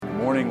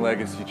Morning,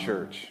 Legacy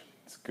Church.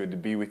 It's good to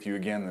be with you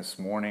again this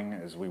morning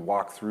as we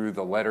walk through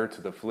the letter to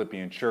the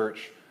Philippian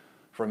church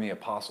from the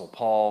Apostle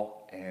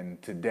Paul.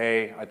 And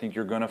today, I think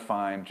you're going to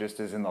find, just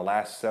as in the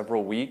last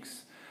several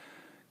weeks,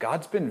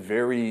 God's been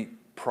very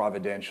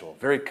providential,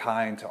 very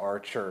kind to our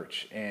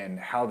church and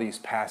how these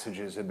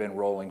passages have been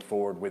rolling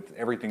forward with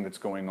everything that's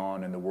going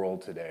on in the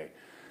world today.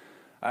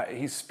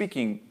 He's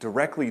speaking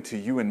directly to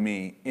you and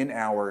me in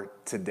our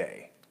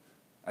today.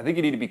 I think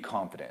you need to be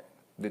confident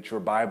that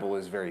your Bible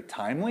is very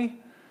timely,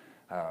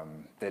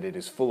 that it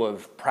is full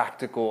of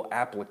practical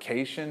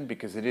application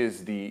because it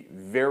is the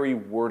very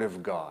Word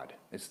of God.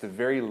 It's the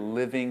very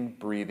living,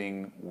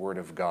 breathing Word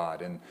of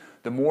God. And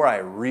the more I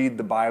read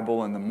the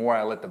Bible and the more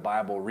I let the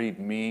Bible read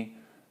me,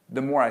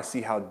 the more I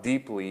see how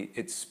deeply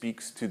it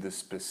speaks to the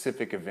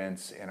specific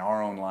events in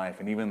our own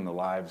life and even in the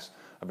lives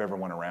of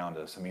everyone around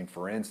us. I mean,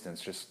 for instance,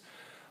 just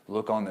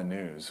look on the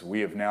news. We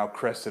have now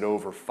crested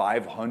over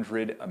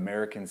 500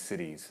 American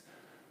cities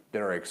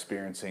that are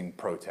experiencing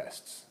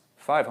protests.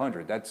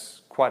 500,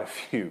 that's quite a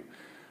few.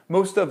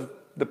 Most of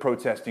the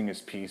protesting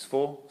is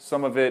peaceful.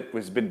 Some of it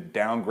has been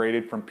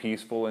downgraded from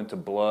peaceful into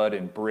blood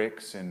and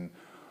bricks and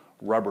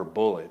rubber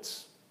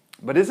bullets.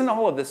 But isn't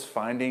all of this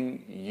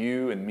finding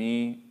you and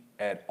me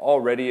at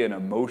already an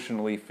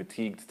emotionally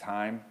fatigued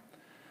time?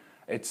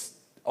 It's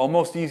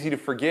almost easy to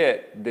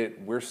forget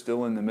that we're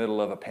still in the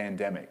middle of a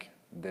pandemic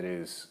that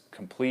is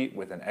complete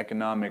with an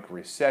economic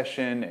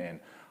recession and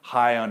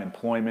high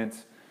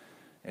unemployment.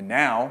 And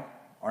now,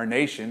 our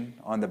nation,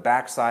 on the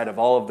backside of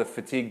all of the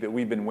fatigue that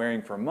we've been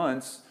wearing for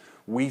months,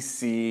 we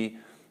see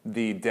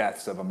the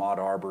deaths of Ahmaud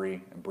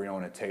Arbery and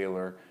Breonna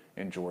Taylor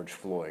and George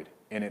Floyd.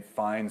 And it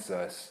finds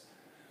us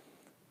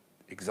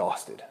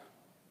exhausted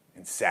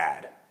and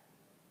sad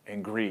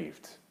and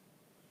grieved.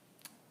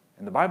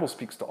 And the Bible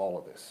speaks to all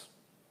of this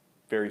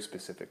very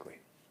specifically.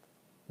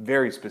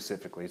 Very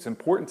specifically. It's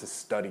important to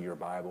study your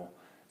Bible.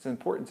 It's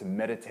important to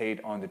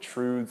meditate on the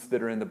truths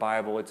that are in the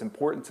Bible. It's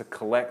important to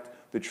collect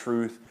the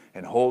truth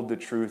and hold the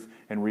truth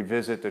and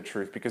revisit the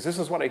truth. Because this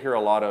is what I hear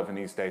a lot of in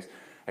these days.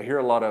 I hear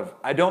a lot of,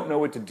 I don't know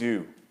what to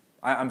do.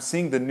 I'm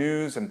seeing the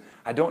news and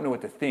I don't know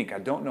what to think. I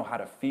don't know how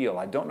to feel.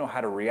 I don't know how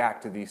to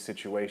react to these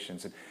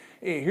situations. And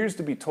here's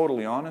to be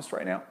totally honest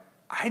right now.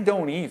 I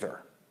don't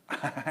either.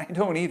 I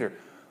don't either.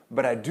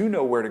 But I do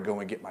know where to go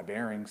and get my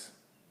bearings.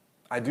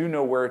 I do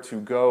know where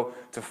to go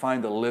to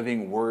find the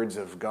living words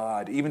of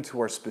God, even to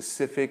our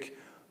specific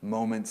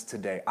moments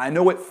today. I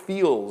know it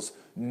feels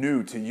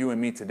new to you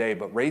and me today,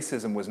 but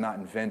racism was not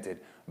invented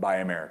by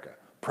America.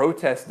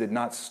 Protests did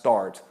not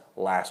start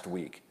last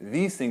week.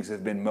 These things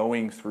have been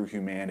mowing through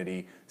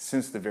humanity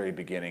since the very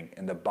beginning,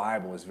 and the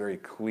Bible is very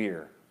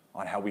clear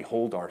on how we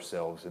hold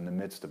ourselves in the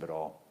midst of it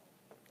all.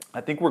 I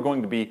think we're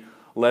going to be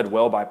led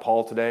well by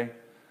Paul today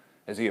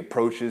as he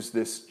approaches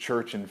this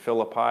church in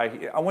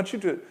Philippi. I want you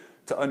to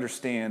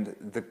understand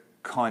the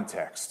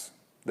context,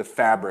 the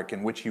fabric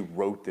in which he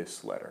wrote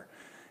this letter.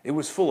 It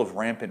was full of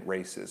rampant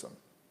racism,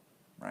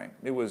 right?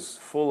 It was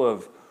full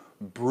of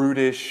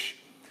brutish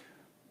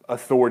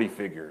authority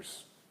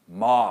figures,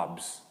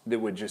 mobs that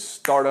would just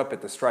start up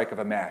at the strike of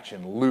a match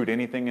and loot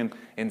anything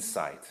in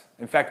sight.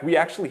 In fact, we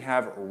actually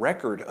have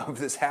record of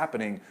this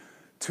happening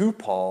to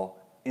Paul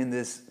in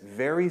this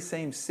very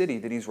same city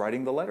that he's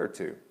writing the letter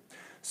to.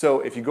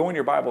 So if you go in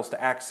your Bibles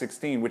to Acts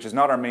 16, which is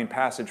not our main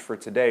passage for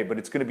today, but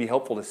it's going to be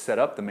helpful to set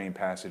up the main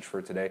passage for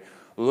today,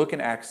 look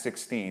in Acts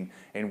 16,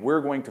 and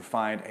we're going to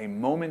find a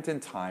moment in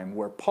time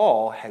where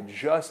Paul had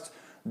just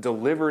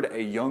delivered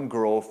a young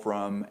girl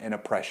from an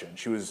oppression.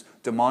 She was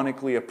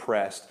demonically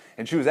oppressed,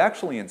 and she was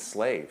actually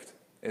enslaved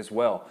as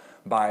well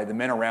by the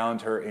men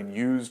around her and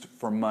used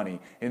for money.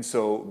 And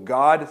so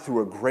God,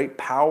 through a great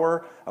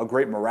power, a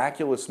great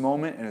miraculous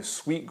moment, and a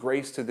sweet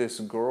grace to this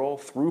girl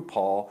through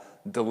Paul,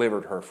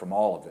 delivered her from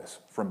all of this,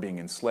 from being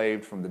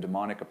enslaved, from the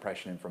demonic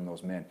oppression, and from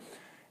those men.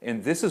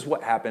 And this is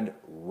what happened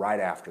right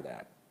after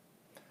that.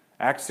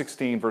 Acts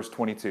 16, verse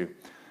 22.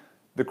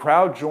 The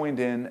crowd joined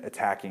in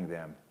attacking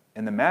them,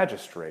 and the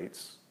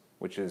magistrates,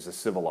 which is a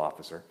civil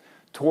officer,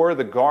 tore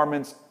the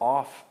garments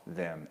off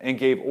them and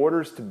gave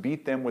orders to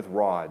beat them with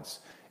rods.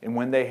 And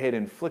when they had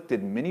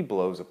inflicted many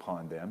blows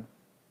upon them,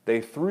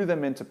 they threw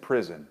them into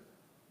prison,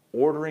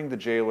 ordering the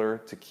jailer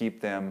to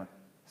keep them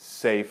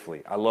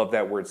safely. I love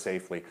that word,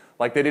 safely.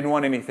 Like they didn't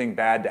want anything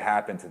bad to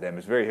happen to them.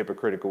 It's very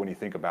hypocritical when you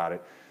think about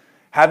it.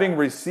 Having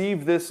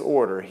received this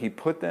order, he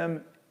put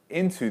them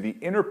into the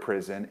inner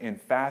prison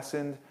and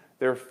fastened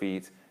their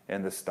feet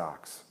in the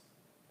stocks.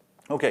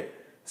 Okay,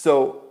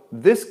 so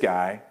this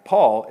guy,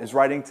 Paul, is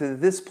writing to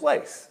this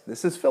place.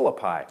 This is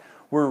Philippi.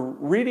 We're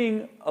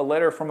reading a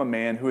letter from a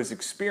man who has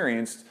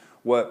experienced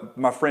what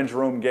my friend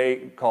Jerome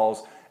Gay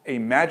calls a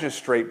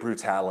magistrate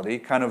brutality,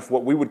 kind of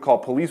what we would call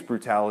police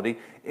brutality,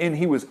 and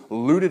he was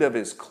looted of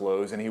his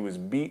clothes and he was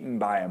beaten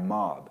by a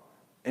mob.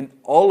 And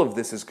all of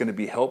this is going to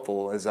be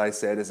helpful, as I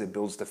said, as it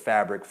builds the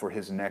fabric for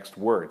his next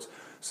words.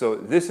 So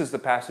this is the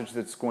passage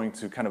that's going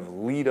to kind of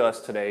lead us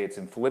today. It's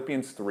in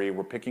Philippians 3.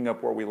 We're picking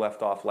up where we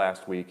left off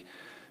last week.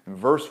 In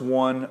verse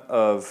 1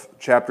 of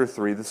chapter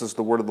 3, this is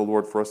the word of the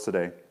Lord for us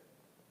today.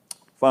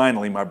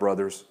 Finally, my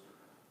brothers,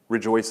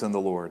 rejoice in the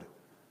Lord.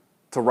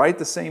 To write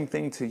the same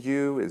thing to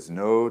you is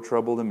no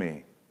trouble to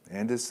me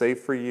and is safe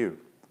for you.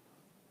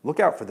 Look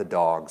out for the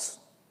dogs.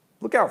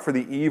 Look out for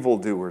the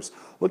evildoers.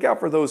 Look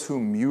out for those who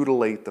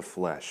mutilate the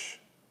flesh.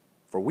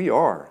 For we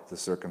are the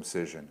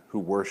circumcision who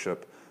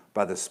worship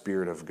by the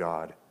Spirit of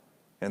God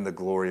and the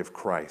glory of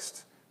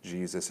Christ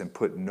Jesus and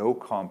put no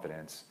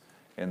confidence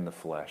in the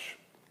flesh.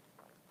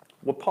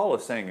 What Paul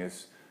is saying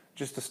is,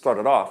 just to start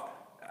it off,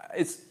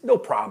 it's no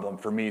problem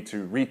for me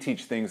to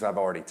reteach things I've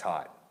already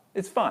taught.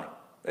 It's fine.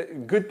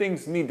 Good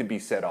things need to be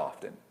said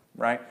often,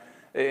 right?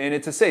 And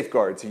it's a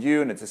safeguard to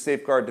you, and it's a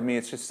safeguard to me.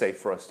 It's just safe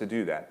for us to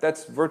do that.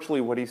 That's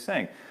virtually what he's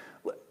saying.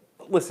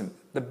 Listen,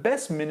 the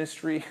best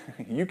ministry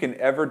you can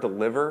ever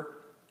deliver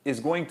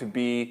is going to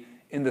be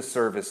in the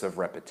service of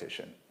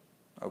repetition,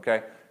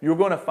 okay? You're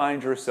going to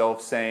find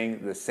yourself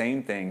saying the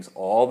same things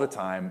all the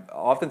time,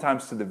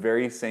 oftentimes to the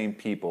very same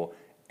people,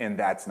 and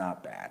that's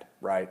not bad,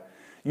 right?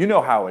 You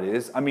know how it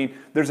is. I mean,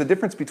 there's a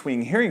difference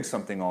between hearing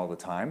something all the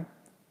time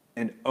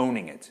and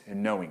owning it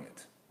and knowing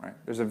it, right?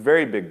 There's a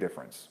very big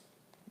difference.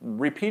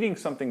 Repeating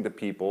something to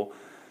people,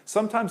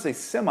 sometimes they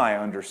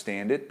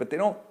semi-understand it, but they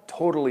don't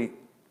totally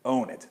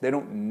own it. They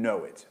don't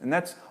know it. And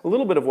that's a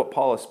little bit of what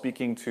Paul is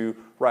speaking to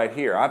right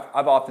here.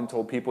 I've often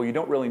told people you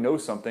don't really know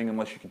something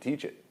unless you can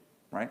teach it,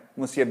 right?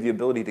 Unless you have the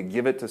ability to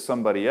give it to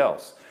somebody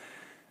else.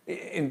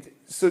 And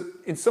so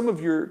in some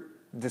of your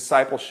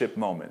discipleship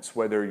moments,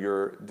 whether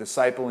you're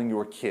discipling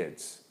your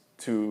kids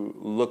to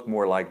look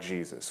more like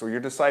Jesus, or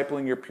you're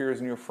discipling your peers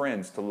and your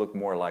friends to look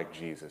more like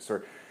Jesus,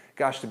 or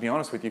gosh, to be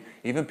honest with you,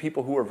 even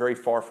people who are very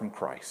far from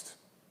Christ,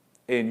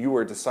 and you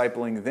are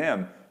discipling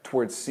them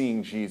towards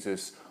seeing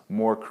Jesus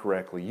more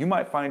correctly, you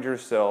might find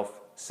yourself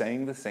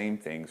saying the same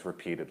things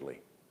repeatedly.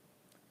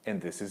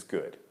 And this is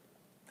good.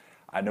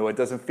 I know it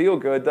doesn't feel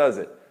good, does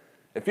it?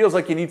 It feels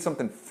like you need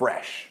something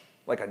fresh,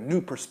 like a new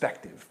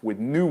perspective with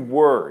new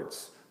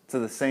words to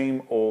the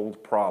same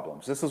old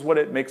problems. This is what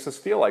it makes us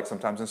feel like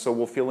sometimes, and so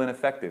we'll feel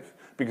ineffective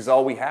because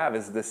all we have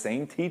is the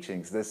same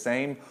teachings, the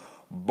same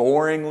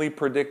boringly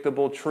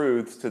predictable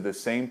truths to the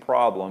same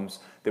problems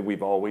that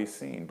we've always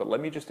seen. But let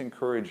me just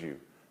encourage you,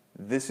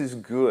 this is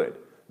good.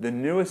 The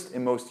newest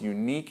and most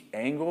unique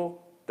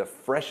angle, the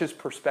freshest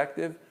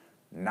perspective,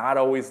 not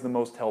always the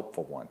most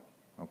helpful one,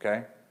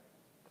 okay?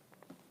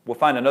 We'll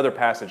find another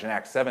passage in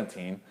Acts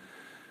 17,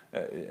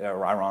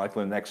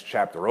 ironically the next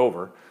chapter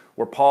over,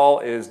 where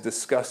Paul is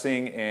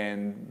discussing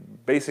and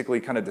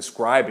basically kind of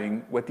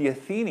describing what the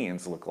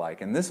Athenians look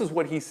like. And this is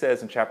what he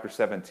says in chapter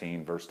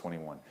 17, verse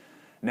 21.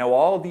 Now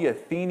all the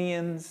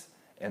Athenians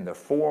and the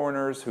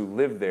foreigners who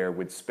lived there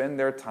would spend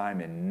their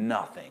time in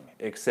nothing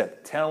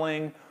except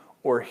telling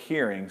or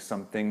hearing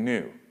something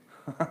new.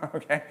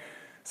 Okay?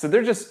 So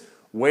they're just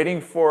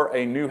waiting for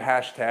a new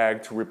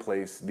hashtag to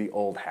replace the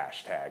old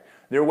hashtag.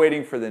 They're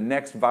waiting for the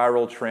next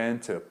viral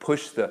trend to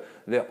push the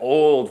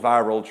old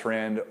viral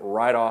trend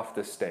right off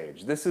the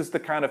stage. This is the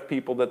kind of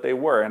people that they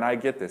were, and I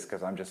get this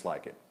because I'm just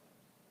like it.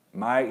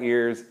 My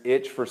ears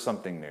itch for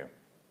something new.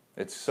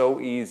 It's so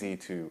easy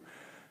to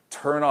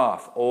turn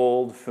off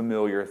old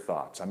familiar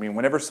thoughts. I mean,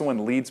 whenever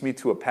someone leads me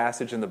to a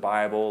passage in the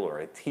Bible or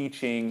a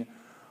teaching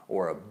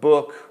or a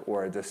book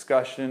or a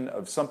discussion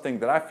of something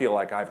that I feel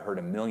like I've heard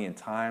a million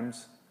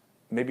times,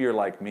 maybe you're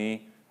like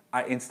me,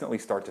 I instantly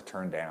start to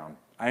turn down.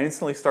 I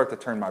instantly start to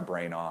turn my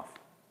brain off,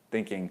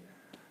 thinking,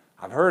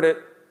 I've heard it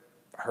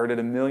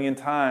a million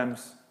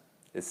times.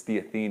 It's the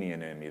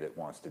Athenian in me that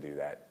wants to do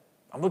that.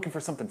 I'm looking for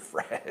something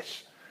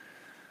fresh.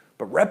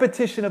 But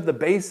repetition of the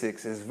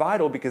basics is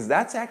vital because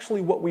that's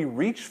actually what we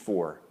reach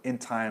for in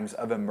times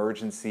of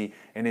emergency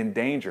and in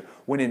danger.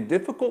 When in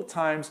difficult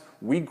times,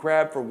 we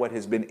grab for what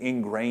has been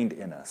ingrained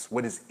in us.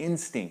 What is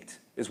instinct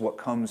is what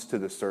comes to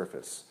the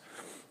surface.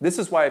 This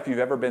is why if you've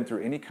ever been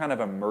through any kind of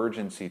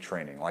emergency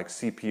training, like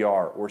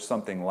CPR or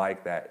something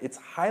like that, it's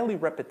highly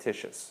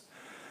repetitious.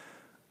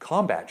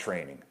 Combat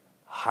training,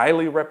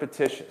 highly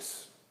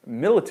repetitious.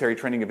 Military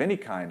training of any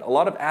kind, a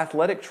lot of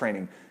athletic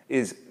training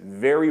is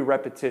very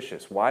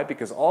repetitious. Why?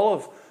 Because all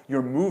of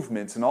your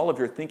movements and all of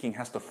your thinking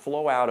has to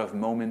flow out of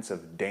moments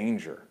of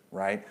danger,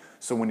 right?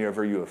 So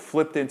whenever you have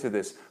flipped into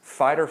this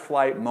fight or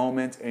flight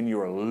moment and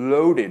you are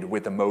loaded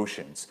with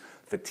emotions,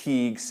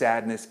 fatigue,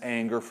 sadness,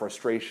 anger,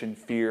 frustration,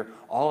 fear,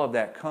 all of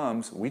that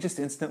comes, we just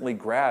instantly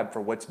grab for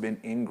what's been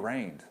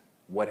ingrained,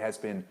 what has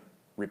been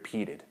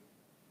repeated,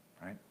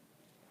 right?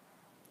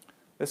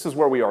 This is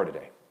where we are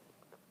today.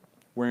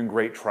 We're in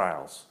great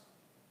trials.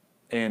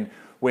 And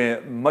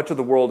when much of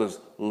the world is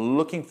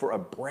looking for a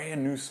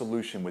brand new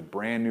solution with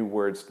brand new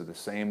words to the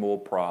same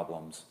old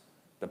problems,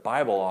 the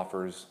Bible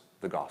offers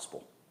the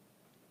gospel.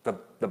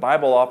 The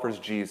Bible offers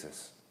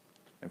Jesus.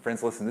 And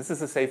friends, listen, this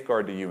is a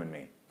safeguard to you and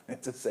me.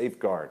 It's a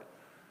safeguard.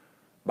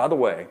 By the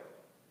way,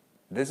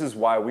 this is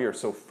why we are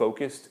so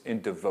focused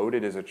and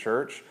devoted as a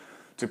church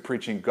to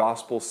preaching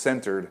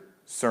gospel-centered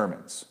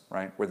sermons,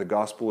 right? Where the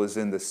gospel is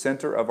in the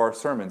center of our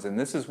sermons. And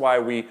this is why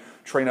we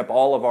train up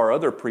all of our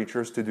other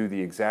preachers to do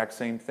the exact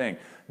same thing.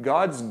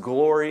 God's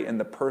glory in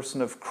the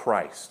person of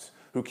Christ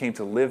who came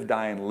to live,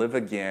 die, and live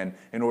again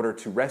in order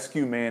to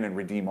rescue man and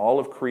redeem all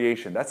of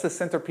creation. That's the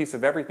centerpiece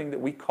of everything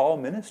that we call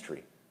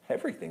ministry,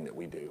 everything that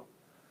we do.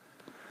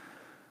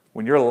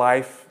 When your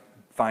life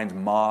finds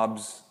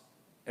mobs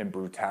and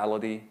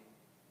brutality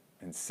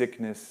and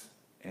sickness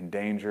and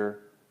danger,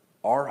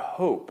 our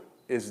hope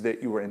is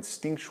that your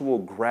instinctual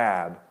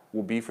grab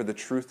will be for the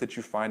truth that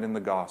you find in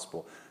the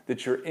gospel,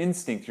 that your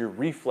instinct, your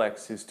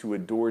reflex is to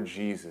adore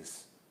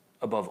Jesus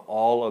above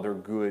all other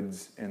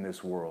goods in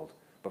this world.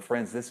 But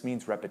friends, this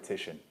means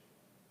repetition.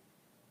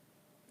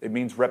 It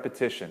means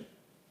repetition.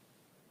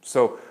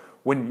 So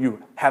when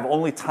you have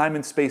only time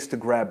and space to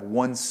grab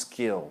one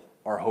skill,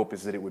 our hope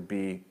is that it would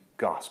be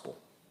gospel,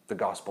 the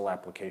gospel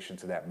application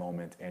to that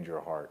moment and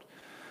your heart.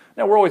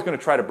 Now, we're always going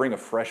to try to bring a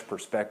fresh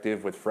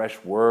perspective with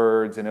fresh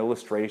words and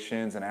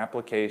illustrations and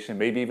application,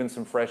 maybe even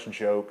some fresh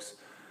jokes.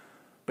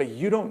 But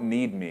you don't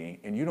need me,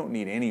 and you don't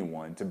need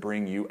anyone to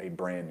bring you a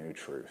brand new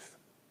truth.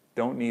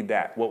 Don't need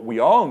that. What we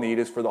all need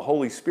is for the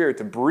Holy Spirit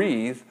to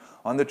breathe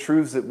on the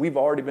truths that we've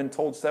already been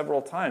told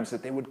several times,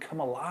 that they would come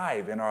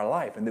alive in our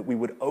life and that we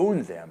would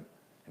own them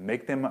and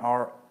make them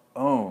our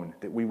own,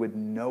 that we would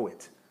know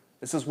it.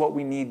 This is what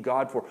we need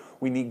God for.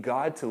 We need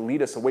God to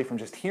lead us away from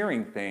just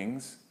hearing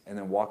things and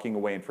then walking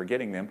away and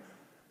forgetting them,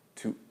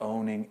 to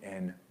owning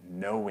and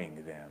knowing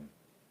them.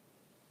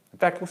 In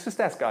fact, let's just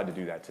ask God to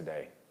do that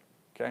today.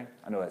 Okay?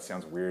 I know that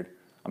sounds weird.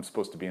 I'm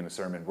supposed to be in a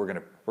sermon. We're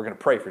gonna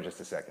pray for just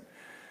a second.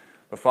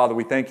 But Father,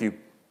 we thank you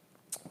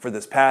for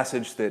this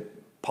passage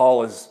that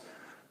Paul is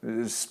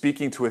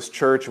speaking to his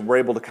church, and we're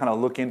able to kind of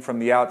look in from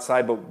the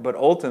outside, but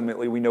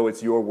ultimately we know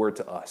it's your word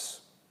to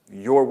us.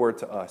 Your word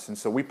to us. And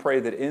so we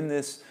pray that in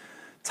this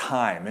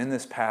time, in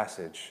this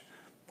passage,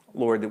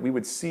 Lord, that we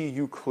would see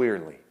you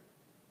clearly.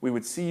 We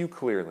would see you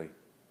clearly.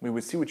 We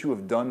would see what you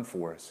have done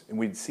for us, and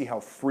we'd see how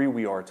free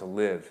we are to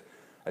live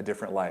a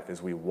different life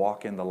as we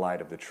walk in the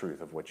light of the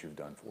truth of what you've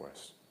done for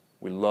us.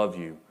 We love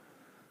you.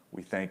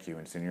 We thank you,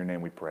 and it's in your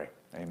name we pray.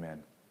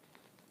 Amen.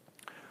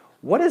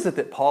 What is it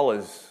that Paul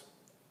is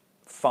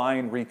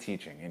fine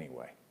reteaching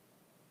anyway?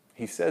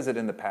 He says it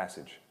in the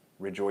passage,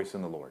 rejoice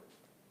in the Lord.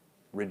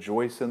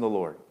 Rejoice in the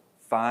Lord.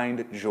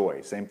 Find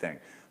joy, same thing.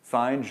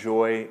 Find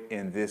joy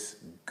in this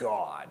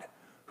God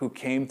who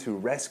came to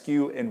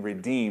rescue and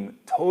redeem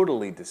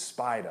totally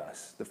despite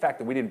us. The fact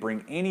that we didn't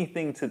bring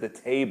anything to the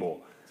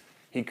table,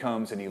 he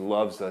comes and he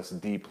loves us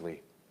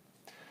deeply.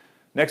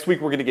 Next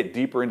week, we're going to get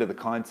deeper into the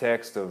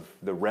context of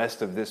the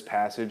rest of this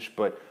passage,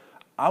 but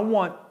I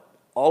want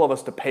all of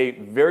us to pay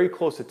very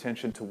close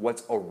attention to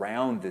what's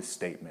around this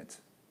statement,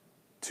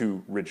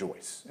 to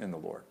rejoice in the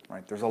Lord,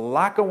 right? There's a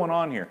lot going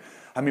on here.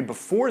 I mean,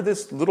 before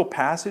this little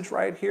passage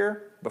right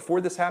here,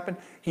 before this happened,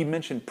 he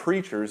mentioned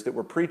preachers that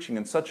were preaching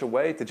in such a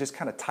way to just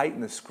kind of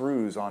tighten the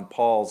screws on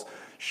Paul's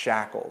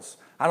shackles.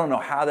 I don't know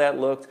how that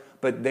looked,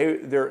 but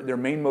their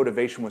main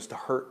motivation was to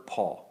hurt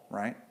Paul,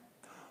 right?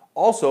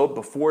 Also,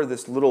 before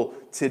this little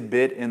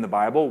tidbit in the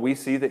Bible, we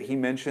see that he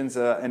mentions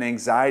an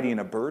anxiety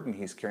and a burden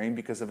he's carrying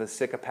because of a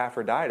sick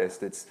Epaphroditus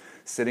that's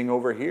sitting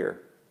over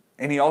here.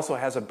 And he also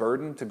has a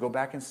burden to go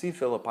back and see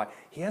Philippi.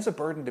 He has a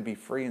burden to be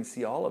free and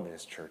see all of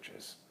his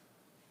churches.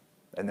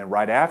 And then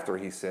right after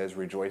he says,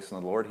 rejoice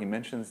in the Lord, he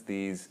mentions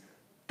these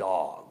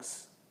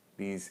dogs,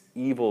 these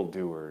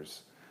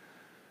evildoers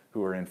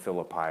who are in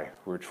Philippi,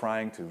 who are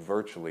trying to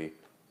virtually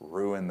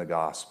ruin the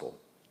gospel.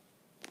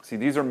 See,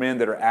 these are men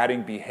that are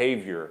adding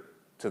behavior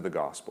to the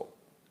gospel.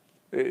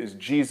 It is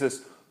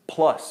Jesus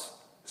plus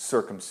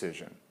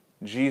circumcision,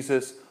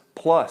 Jesus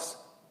plus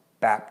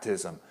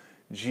baptism,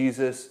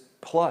 Jesus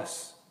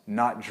plus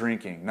not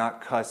drinking,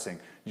 not cussing,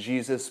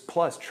 Jesus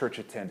plus church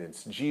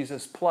attendance,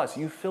 Jesus plus,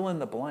 you fill in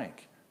the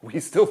blank. We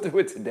still do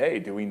it today,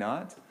 do we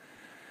not?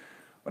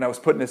 When I was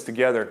putting this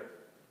together,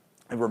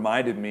 it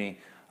reminded me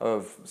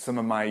of some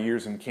of my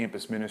years in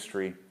campus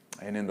ministry,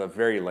 and in the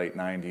very late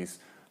 90s,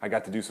 I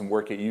got to do some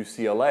work at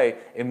UCLA,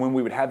 and when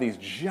we would have these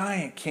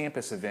giant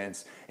campus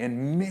events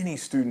and many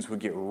students would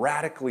get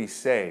radically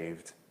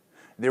saved,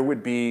 there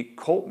would be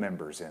cult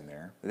members in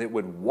there that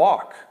would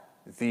walk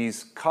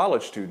these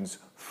college students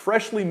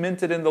freshly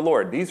minted in the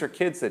Lord. These are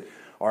kids that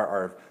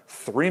are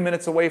 3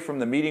 minutes away from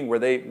the meeting where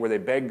they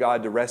beg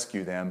God to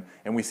rescue them,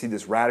 and we see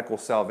this radical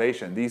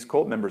salvation. These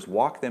cult members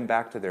walk them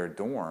back to their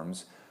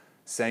dorms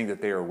saying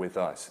that they are with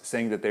us,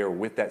 saying that they are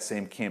with that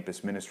same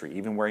campus ministry,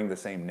 even wearing the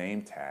same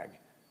name tag.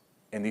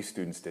 And these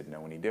students didn't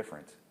know any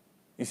different.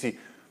 You see,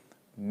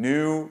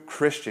 new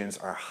Christians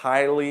are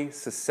highly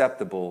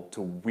susceptible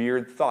to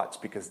weird thoughts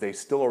because they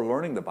still are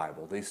learning the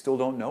Bible. They still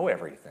don't know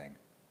everything.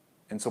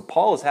 And so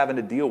Paul is having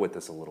to deal with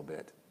this a little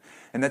bit.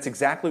 And that's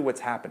exactly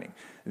what's happening.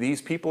 These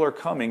people are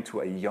coming to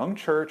a young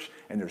church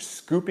and they're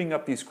scooping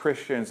up these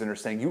Christians and they're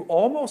saying, you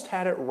almost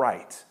had it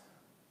right.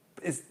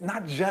 It's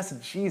not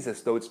just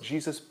Jesus, though. It's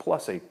Jesus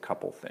plus a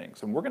couple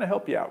things. And we're going to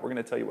help you out. We're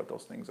going to tell you what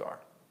those things are,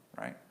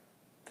 right?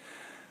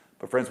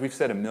 But friends, we've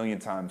said a million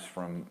times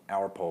from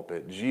our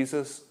pulpit,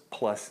 Jesus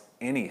plus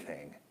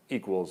anything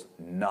equals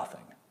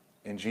nothing.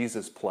 And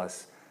Jesus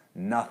plus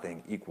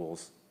nothing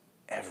equals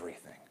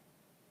everything.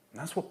 And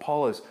that's what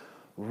Paul is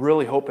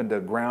really hoping to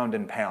ground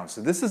and pound.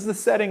 So this is the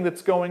setting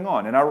that's going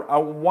on. And I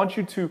want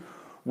you to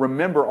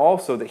remember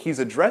also that he's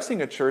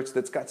addressing a church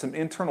that's got some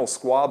internal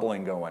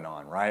squabbling going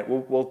on, right?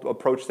 We'll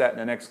approach that in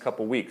the next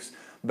couple weeks.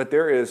 But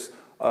there is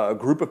a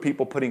group of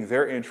people putting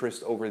their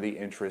interest over the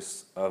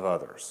interests of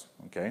others,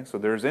 okay? So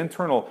there's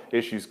internal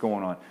issues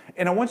going on.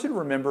 And I want you to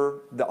remember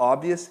the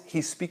obvious.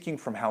 He's speaking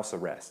from house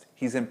arrest.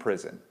 He's in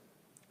prison.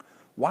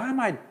 Why am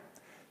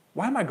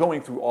I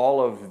going through all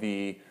of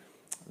the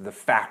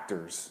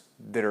factors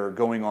that are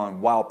going on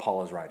while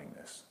Paul is writing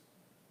this?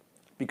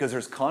 Because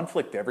there's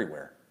conflict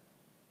everywhere.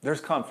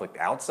 There's conflict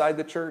outside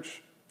the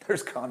church.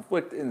 There's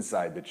conflict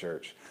inside the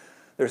church.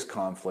 There's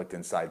conflict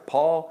inside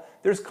Paul.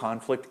 There's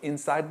conflict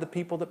inside the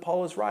people that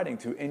Paul is writing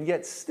to. And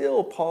yet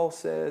still Paul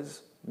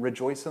says,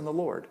 rejoice in the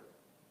Lord.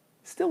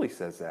 Still he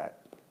says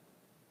that.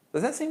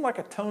 Does that seem like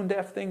a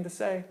tone-deaf thing to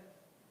say?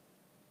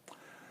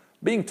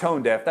 Being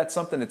tone-deaf, that's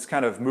something that's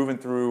kind of moving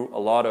through a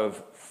lot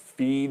of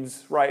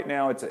feeds right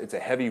now. It's a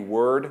heavy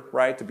word,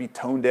 right? To be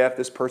tone-deaf,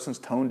 this person's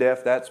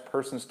tone-deaf, that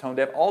person's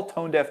tone-deaf. All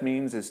tone-deaf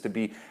means is to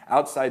be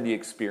outside the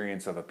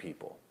experience of a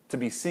people. To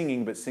be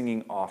singing, but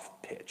singing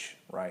off pitch,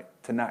 right?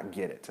 To not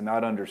get it, to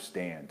not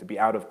understand, to be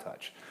out of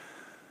touch.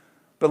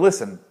 But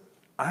listen,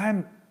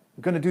 I'm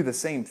going to do the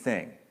same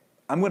thing.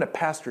 I'm going to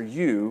pastor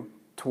you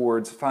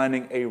towards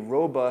finding a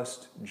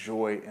robust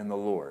joy in the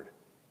Lord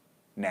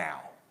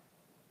now.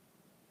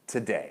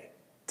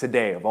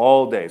 Today of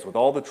all days, with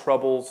all the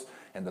troubles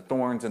and the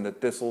thorns and the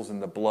thistles and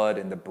the blood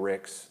and the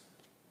bricks,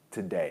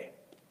 today.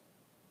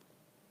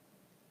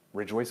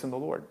 Rejoice in the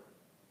Lord.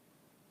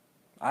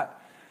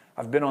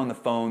 I've been on the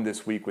phone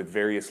this week with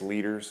various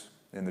leaders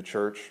in the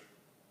church,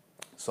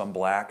 some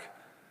black,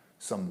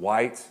 some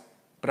white,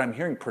 but I'm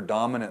hearing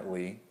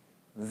predominantly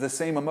the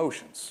same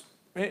emotions.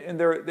 And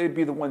they'd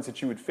be the ones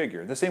that you would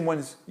figure, the same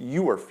ones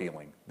you are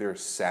feeling. They're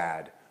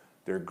sad,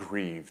 they're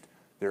grieved,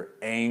 they're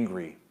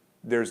angry.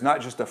 There's not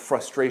just a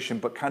frustration,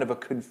 but kind of a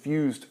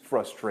confused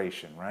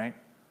frustration, right?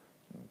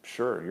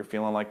 Sure, you're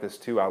feeling like this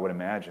too, I would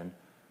imagine.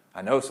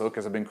 I know so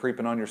because I've been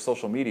creeping on your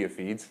social media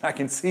feeds. I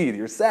can see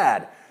you're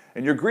sad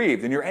and you're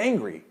grieved and you're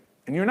angry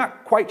and you're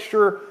not quite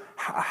sure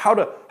how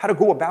to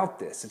go about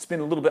this. It's been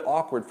a little bit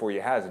awkward for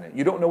you, hasn't it?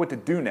 You don't know what to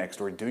do next,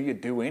 or do you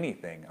do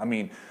anything? I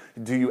mean,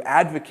 do you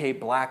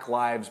advocate Black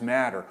Lives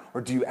Matter,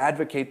 or do you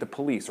advocate the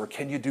police, or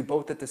can you do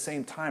both at the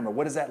same time, or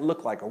what does that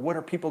look like, or what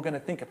are people going to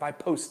think if I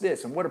post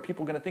this, and what are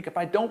people going to think if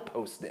I don't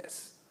post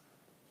this?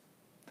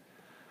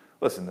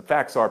 Listen, the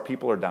facts are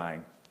people are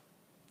dying.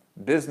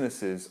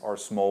 Businesses are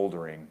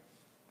smoldering.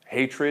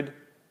 Hatred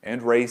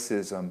and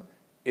racism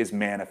is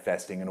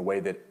manifesting in a way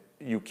that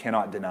you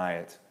cannot deny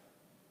it.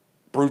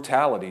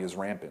 Brutality is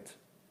rampant.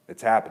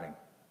 It's happening.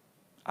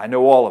 I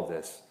know all of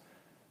this,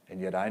 and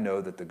yet I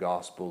know that the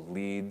gospel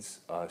leads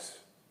us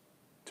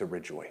to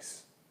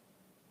rejoice,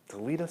 to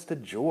lead us to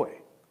joy.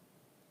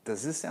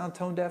 Does this sound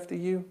tone deaf to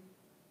you?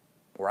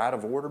 Or out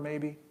of order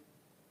maybe?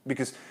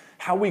 Because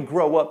how we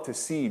grow up to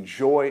see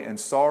joy and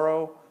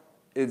sorrow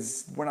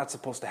is we're not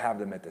supposed to have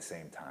them at the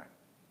same time.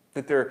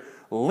 That they're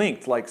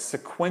linked, like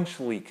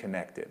sequentially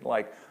connected.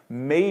 Like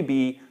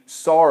maybe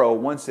sorrow,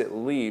 once it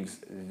leaves,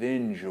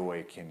 then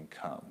joy can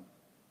come,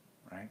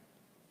 right?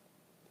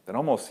 That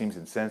almost seems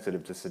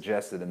insensitive to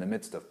suggest that in the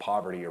midst of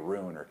poverty or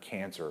ruin or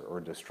cancer or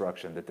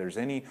destruction, that there's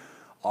any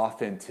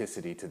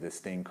authenticity to this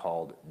thing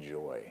called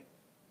joy.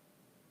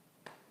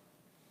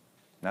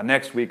 Now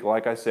next week,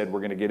 like I said, we're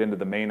going to get into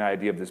the main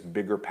idea of this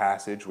bigger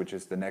passage, which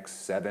is the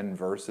next 7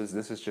 verses.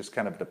 This is just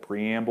kind of the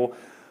preamble.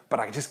 But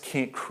I just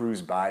can't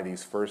cruise by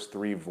these first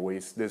 3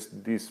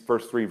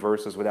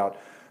 verses without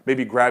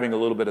maybe grabbing a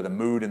little bit of the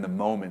mood and the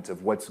moment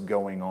of what's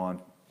going on.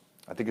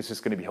 I think it's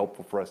just going to be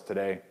helpful for us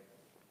today.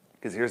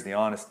 Because here's the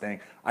honest thing.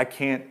 I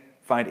can't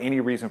find any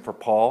reason for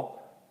Paul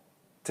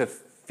to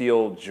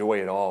feel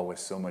joy at all with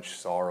so much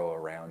sorrow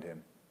around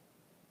him.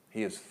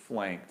 He is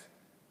flanked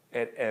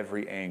at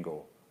every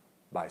angle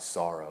by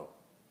sorrow.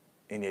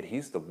 And yet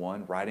he's the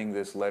one writing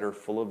this letter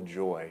full of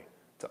joy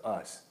to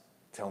us,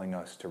 telling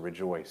us to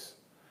rejoice.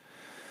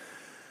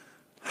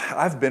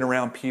 I've been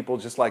around people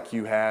just like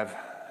you have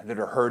that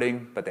are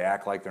hurting, but they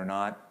act like they're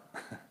not.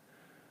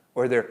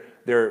 Or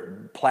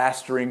they're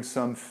plastering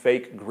some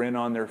fake grin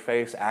on their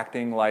face,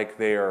 acting like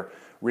they are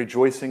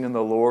rejoicing in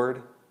the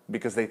Lord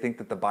because they think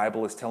that the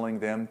Bible is telling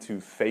them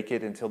to fake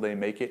it until they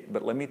make it.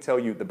 But let me tell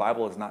you, the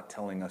Bible is not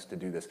telling us to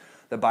do this.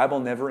 The Bible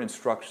never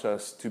instructs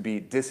us to be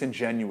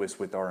disingenuous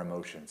with our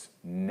emotions.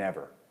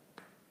 Never.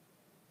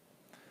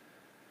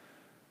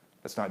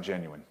 That's not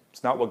genuine.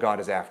 It's not what God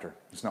is after.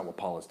 It's not what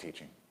Paul is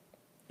teaching.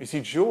 You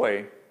see,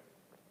 joy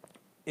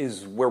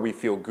is where we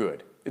feel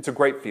good. It's a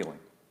great feeling,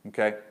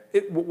 okay?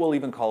 We'll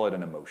even call it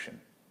an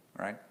emotion,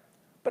 right?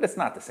 But it's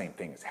not the same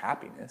thing as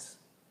happiness.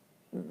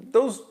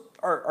 Those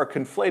are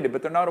conflated,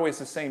 but they're not always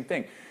the same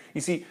thing. You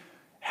see,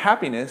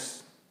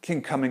 happiness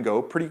can come and go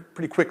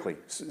pretty quickly.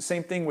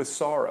 Same thing with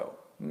sorrow.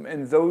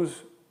 And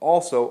those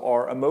also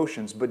are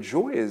emotions, but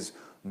joy is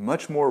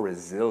much more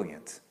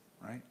resilient,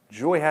 right?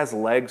 Joy has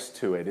legs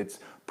to it. It's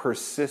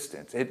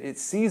persistent. It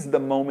sees the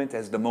moment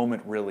as the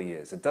moment really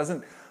is. It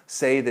doesn't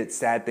say that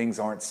sad things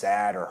aren't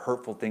sad or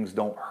hurtful things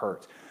don't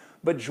hurt.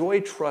 But joy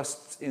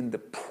trusts in the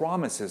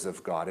promises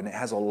of God, and it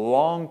has a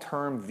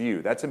long-term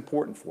view. That's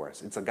important for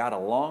us. It's got a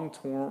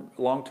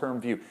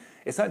long-term view.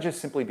 It's not just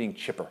simply being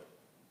chipper,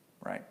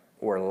 right?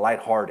 Or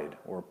lighthearted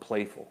or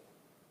playful.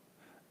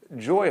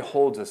 Joy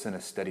holds us in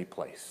a steady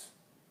place.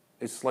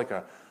 It's like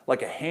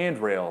a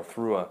handrail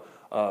through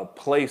a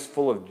place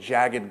full of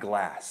jagged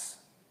glass.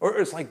 Or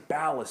it's like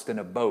ballast in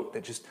a boat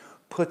that just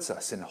puts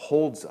us and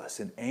holds us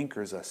and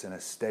anchors us in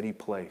a steady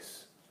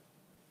place.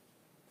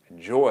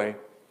 And joy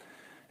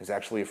is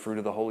actually a fruit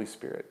of the Holy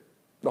Spirit.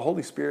 The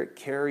Holy Spirit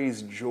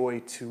carries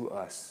joy to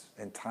us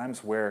in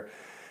times where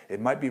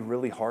it might be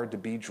really hard to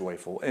be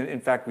joyful. And in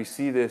fact, we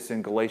see this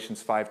in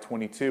Galatians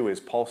 5:22 as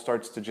Paul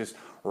starts to just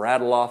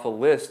rattle off a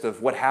list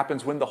of what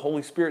happens when the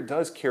Holy Spirit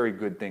does carry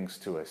good things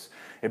to us.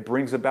 It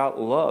brings about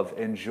love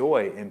and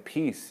joy and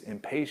peace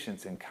and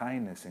patience and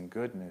kindness and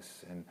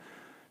goodness and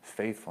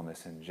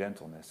faithfulness and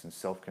gentleness and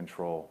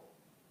self-control.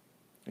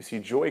 You see,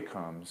 joy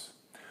comes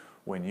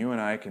when you and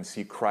I can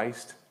see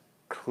Christ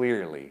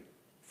clearly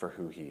for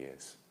who he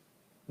is.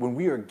 When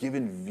we are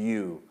given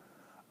view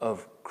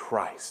of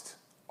Christ,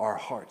 our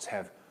hearts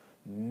have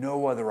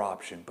no other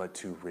option but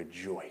to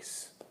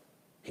rejoice.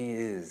 He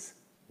is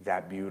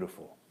that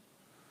beautiful.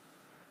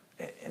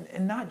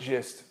 And not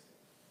just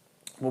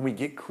when we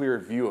get clear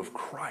view of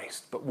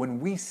Christ, but when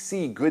we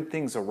see good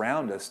things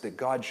around us that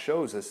God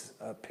shows us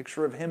a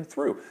picture of him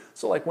through.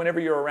 So like whenever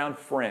you're around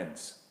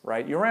friends,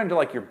 right? You're around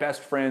like your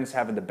best friends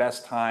having the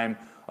best time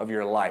of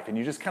your life. And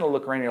you just kind of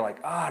look around and you're like,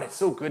 it's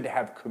so good to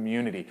have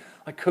community.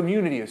 Like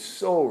community is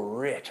so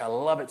rich. I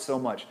love it so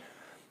much.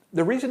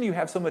 The reason you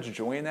have so much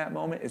joy in that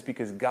moment is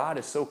because God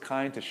is so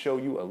kind to show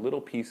you a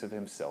little piece of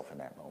himself in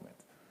that moment.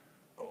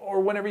 Or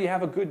whenever you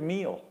have a good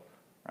meal,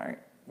 right?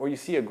 Or you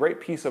see a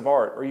great piece of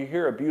art, or you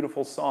hear a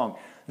beautiful song.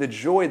 The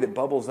joy that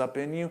bubbles up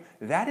in you,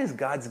 that is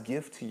God's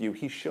gift to you.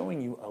 He's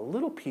showing you a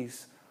little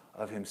piece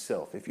of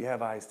himself if you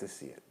have eyes to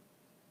see it.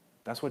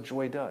 That's what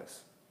joy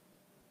does.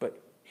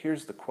 But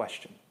here's the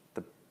question,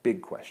 the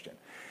big question.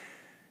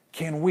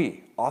 Can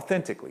we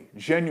authentically,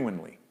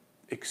 genuinely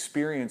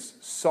experience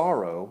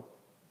sorrow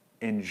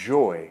and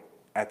joy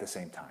at the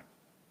same time?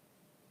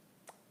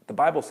 The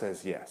Bible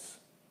says yes.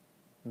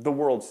 The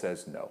world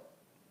says no.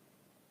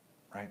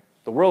 Right?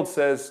 The world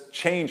says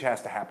change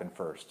has to happen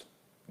first.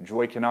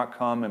 Joy cannot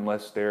come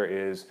unless there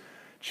is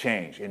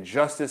change.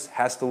 Injustice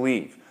has to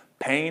leave.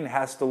 Pain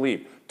has to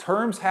leave.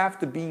 Terms have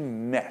to be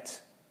met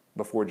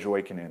before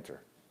joy can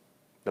enter.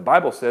 The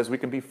Bible says we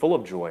can be full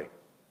of joy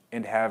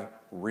and have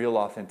real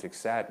authentic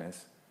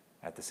sadness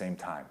at the same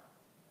time.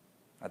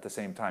 At the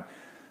same time.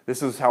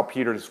 This is how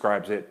Peter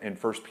describes it in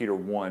 1 Peter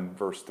 1,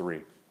 verse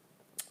 3.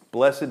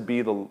 Blessed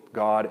be the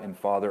God and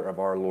Father of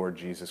our Lord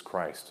Jesus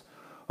Christ.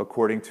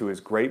 According to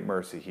his great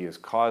mercy, he has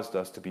caused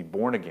us to be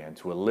born again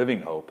to a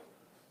living hope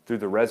through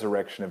the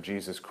resurrection of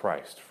Jesus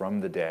Christ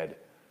from the dead,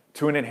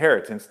 to an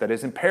inheritance that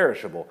is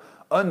imperishable,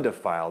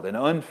 undefiled, and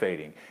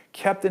unfading,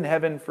 kept in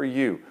heaven for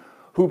you,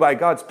 who by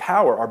God's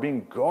power are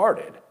being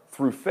guarded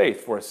through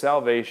faith for a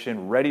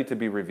salvation ready to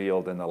be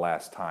revealed in the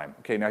last time.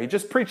 Okay, now he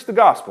just preached the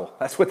gospel.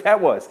 That's what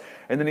that was.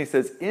 And then he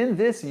says, in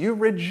this you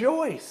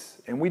rejoice.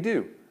 And we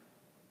do.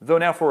 Though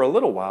now for a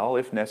little while,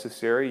 if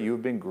necessary, you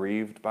have been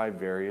grieved by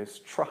various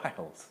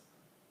trials.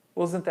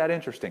 Well, isn't that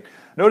interesting?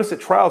 Notice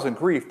that trials and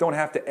grief don't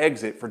have to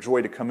exit for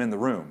joy to come in the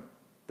room.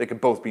 They can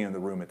both be in the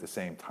room at the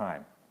same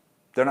time.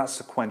 They're not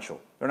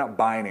sequential. They're not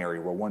binary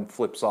where one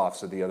flips off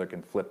so the other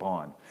can flip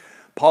on.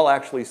 Paul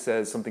actually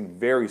says something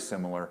very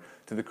similar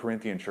to the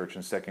Corinthian church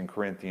in 2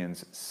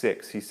 Corinthians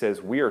 6. He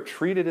says, we are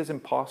treated as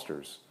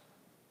impostors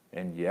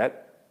and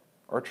yet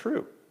are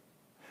true.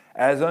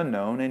 As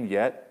unknown and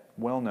yet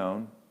well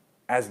known.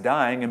 As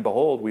dying and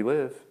behold we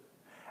live.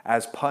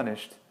 As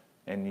punished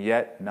and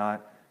yet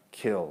not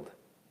killed.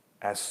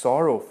 As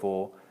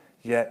sorrowful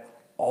yet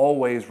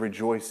always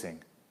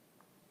rejoicing.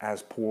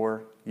 As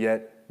poor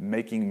yet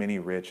making many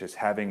rich. As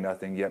having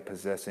nothing yet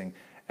possessing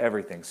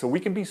everything. So we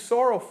can be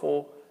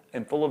sorrowful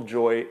and full of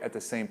joy at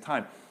the same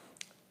time.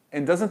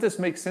 And doesn't this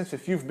make sense?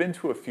 If you've been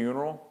to a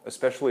funeral,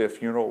 especially a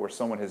funeral where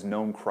someone has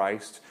known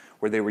Christ,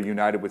 where they were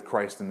united with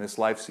Christ in this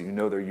life, so you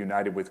know they're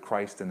united with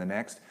Christ in the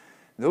next,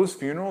 those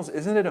funerals,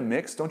 isn't it a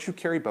mix? Don't you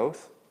carry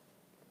both?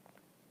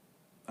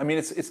 I mean,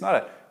 it's not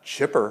a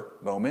chipper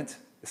moment.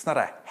 It's not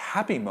a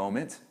happy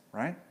moment,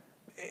 right?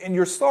 And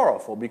you're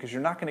sorrowful because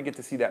you're not going to get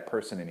to see that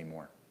person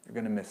anymore. You're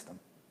going to miss them,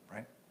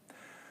 right?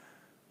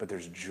 But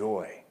there's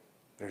joy.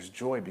 There's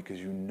joy because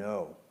you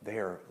know they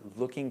are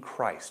looking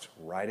Christ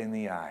right in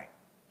the eye.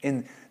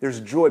 And there's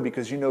joy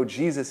because you know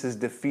Jesus has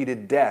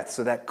defeated death,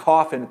 so that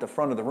coffin at the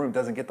front of the room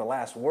doesn't get the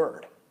last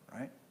word,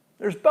 right?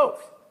 There's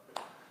both.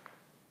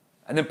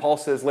 And then Paul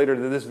says later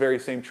to this very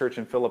same church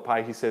in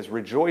Philippi, he says,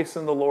 rejoice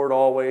in the Lord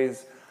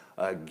always.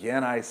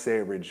 Again, I say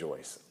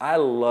rejoice. I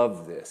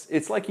love this.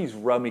 It's like he's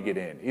rubbing it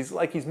in. He's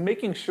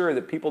making sure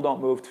that people don't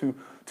move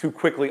too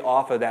quickly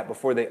off of that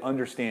before they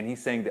understand.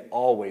 He's saying that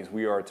always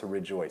we are to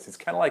rejoice. It's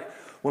kind of like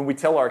when we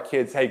tell our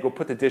kids, hey, go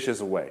put the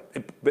dishes away.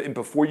 And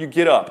before you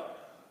get up,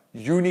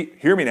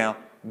 hear me now,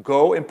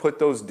 go and put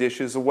those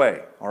dishes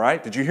away. All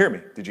right? Did you hear me?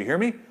 Did you hear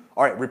me?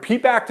 All right,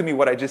 repeat back to me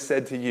what I just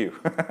said to you.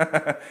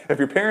 If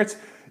you're parents,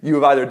 you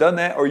have either done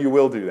that or you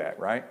will do that,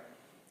 right?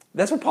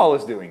 That's what Paul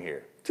is doing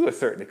here, to a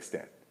certain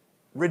extent.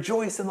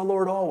 Rejoice in the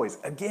Lord always.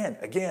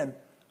 Again,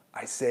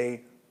 I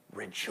say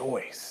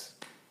rejoice.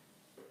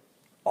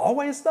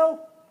 Always, though?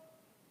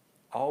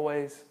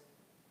 Always.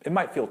 It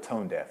might feel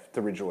tone deaf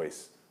to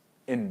rejoice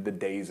in the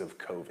days of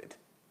COVID,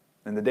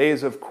 in the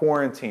days of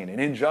quarantine and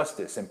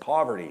injustice and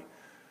poverty.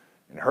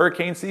 And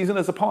hurricane season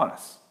is upon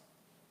us.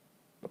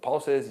 But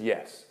Paul says,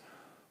 yes,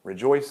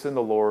 rejoice in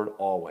the Lord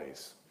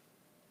always.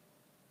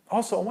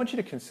 Also, I want you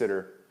to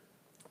consider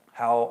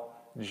how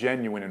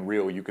genuine and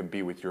real you can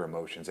be with your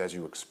emotions as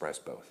you express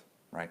both,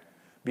 right?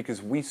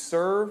 Because we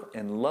serve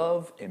and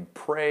love and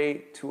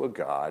pray to a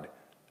God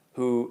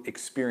who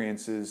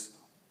experiences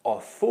a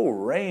full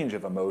range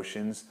of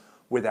emotions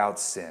without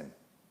sin.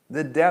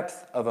 The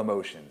depth of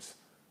emotions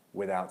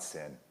without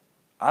sin.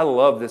 I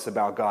love this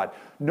about God.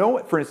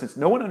 For instance,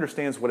 no one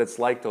understands what it's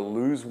like to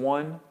lose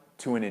one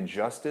to an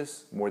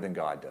injustice more than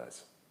God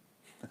does.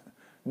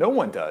 No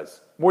one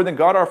does. More than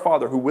God our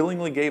Father, who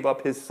willingly gave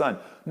up his son.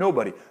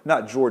 Nobody.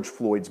 Not George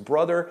Floyd's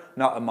brother,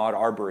 not Ahmaud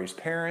Arbery's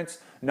parents,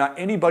 not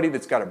anybody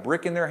that's got a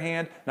brick in their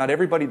hand, not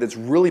everybody that's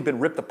really been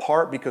ripped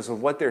apart because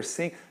of what they're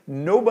seeing.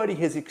 Nobody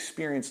has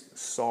experienced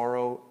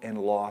sorrow and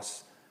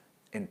loss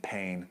and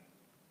pain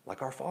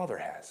like our Father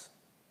has.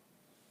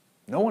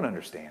 No one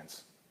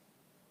understands.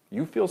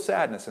 You feel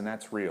sadness, and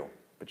that's real.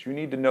 But you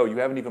need to know you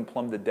haven't even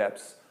plumbed the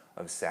depths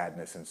of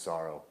sadness and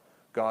sorrow.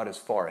 God is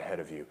far ahead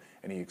of you,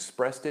 and he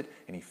expressed it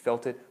and he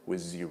felt it with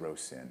zero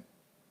sin.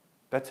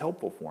 That's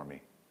helpful for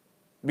me.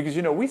 Because,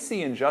 we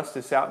see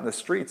injustice out in the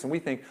streets and we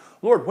think,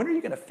 Lord, when are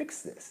you going to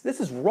fix this? This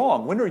is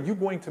wrong. When are you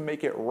going to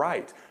make it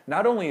right?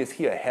 Not only is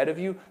he ahead of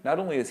you, not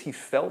only has he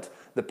felt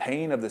the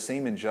pain of the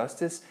same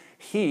injustice,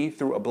 he,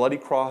 through a bloody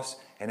cross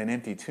and an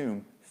empty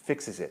tomb,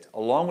 fixes it,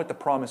 along with the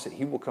promise that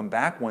he will come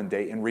back one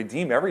day and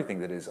redeem everything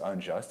that is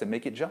unjust and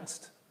make it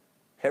just.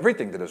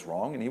 Everything that is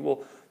wrong, and he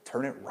will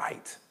turn it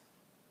right.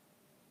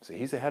 So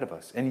he's ahead of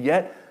us. And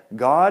yet,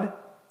 God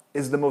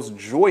is the most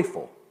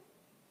joyful.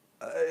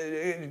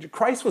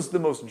 Christ was the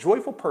most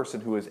joyful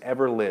person who has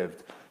ever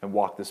lived and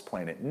walked this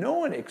planet. No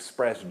one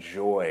expressed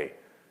joy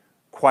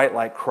quite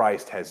like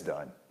Christ has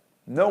done.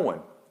 No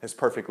one has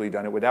perfectly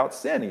done it without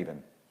sin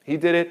even. He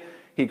did it.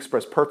 He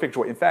expressed perfect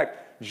joy. In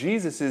fact,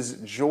 Jesus'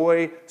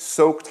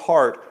 joy-soaked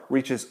heart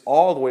reaches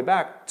all the way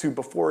back to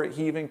before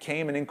he even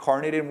came and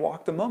incarnated and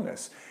walked among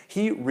us.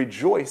 He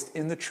rejoiced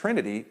in the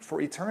Trinity for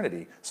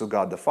eternity. So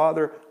God the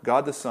Father,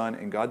 God the Son,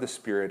 and God the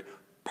Spirit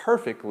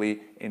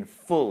perfectly and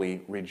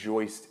fully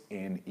rejoiced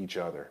in each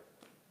other.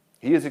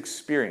 He has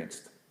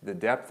experienced the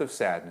depth of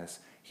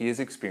sadness. He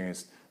has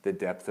experienced the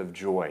depth of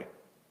joy.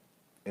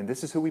 And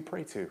this is who we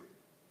pray to.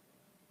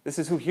 This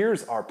is who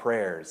hears our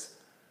prayers.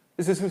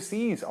 This is who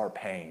sees our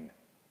pain.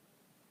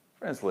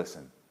 Friends,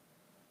 listen.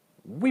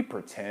 We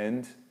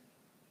pretend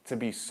to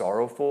be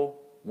sorrowful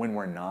when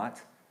we're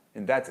not,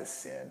 and that's a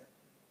sin.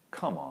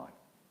 Come on.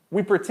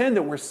 We pretend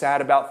that we're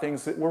sad about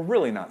things that we're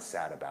really not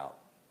sad about.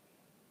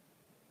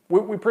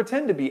 We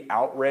pretend to be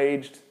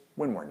outraged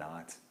when we're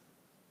not.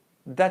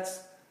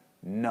 That's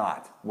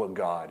not what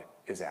God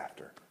is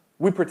after.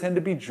 We pretend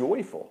to be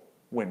joyful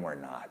when we're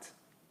not.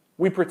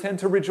 We pretend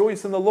to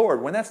rejoice in the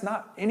Lord when that's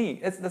not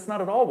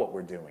at all what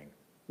we're doing.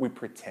 We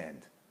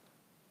pretend.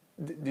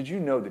 Did you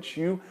know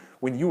that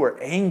when you are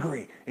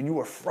angry and you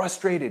are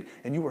frustrated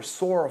and you are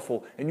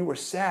sorrowful and you are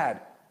sad,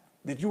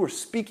 that you are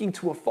speaking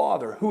to a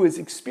Father who has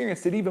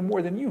experienced it even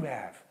more than you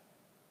have?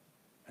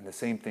 And the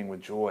same thing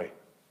with joy.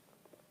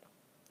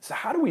 So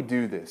how do we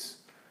do this?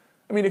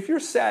 I mean, if you're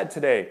sad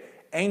today,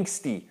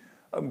 angsty,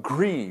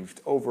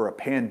 grieved over a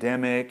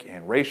pandemic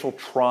and racial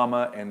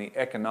trauma and the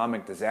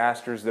economic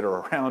disasters that are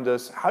around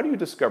us, how do you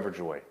discover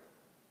joy?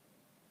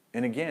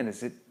 And again,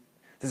 does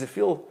it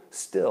feel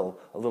still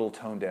a little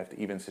tone deaf to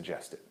even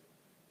suggest it,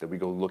 that we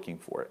go looking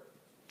for it?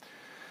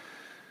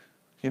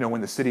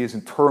 When the city is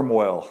in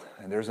turmoil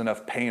and there's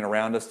enough pain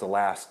around us to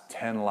last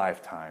 10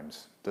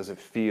 lifetimes, does it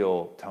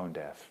feel tone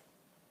deaf?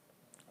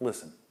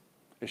 Listen,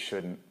 it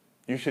shouldn't.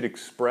 You should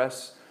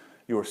express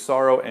your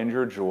sorrow and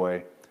your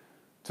joy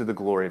to the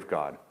glory of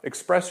God.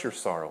 Express your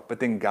sorrow, but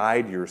then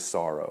guide your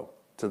sorrow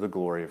to the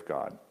glory of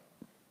God.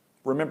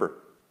 Remember,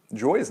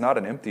 joy is not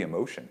an empty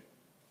emotion.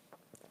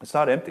 It's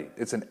not empty.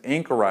 It's an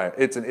anchor.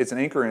 It's an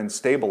anchor and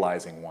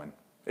stabilizing one.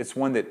 It's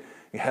one that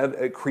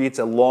it creates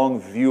a long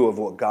view of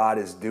what God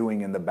is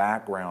doing in the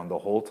background the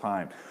whole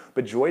time.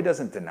 But joy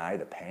doesn't deny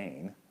the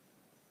pain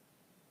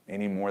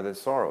any more than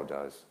sorrow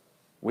does.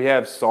 We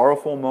have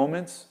sorrowful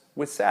moments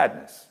with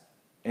sadness,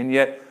 and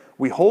yet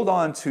we hold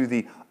on to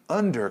the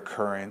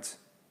undercurrent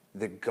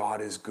that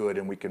God is good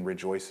and we can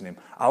rejoice in him.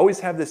 I always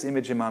have this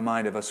image in my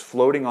mind of us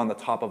floating on the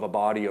top of a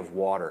body of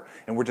water,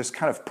 and we're just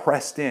kind of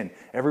pressed in.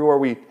 Everywhere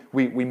we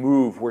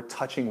move, we're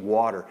touching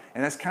water.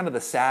 And that's kind of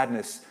the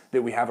sadness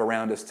that we have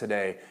around us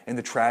today and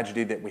the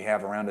tragedy that we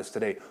have around us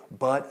today.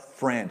 But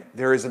friend,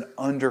 there is an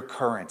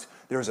undercurrent.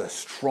 There's a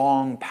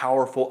strong,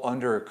 powerful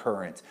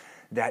undercurrent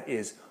that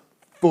is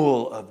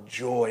full of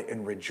joy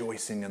and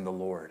rejoicing in the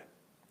Lord.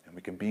 And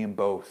we can be in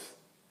both.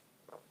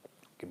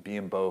 We can be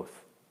in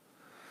both.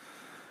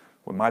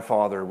 When my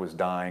father was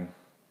dying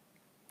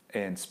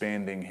and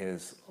spending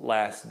his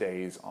last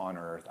days on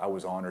earth, I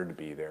was honored to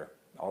be there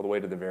all the way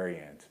to the very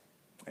end.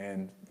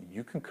 And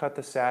you can cut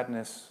the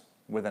sadness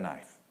with a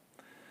knife.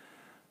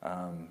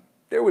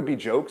 There would be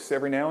jokes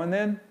every now and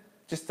then,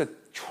 just to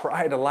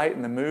try to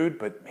lighten the mood,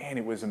 but man,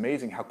 it was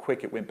amazing how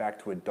quick it went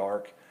back to a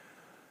dark,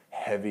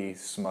 heavy,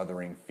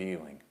 smothering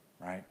feeling,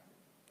 right?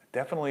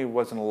 Definitely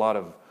wasn't a lot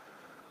of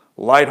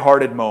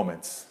lighthearted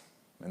moments,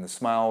 and the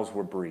smiles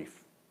were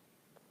brief.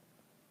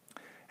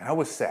 And I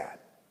was sad.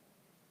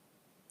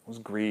 I was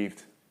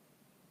grieved,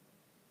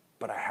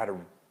 but I had a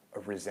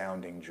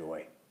resounding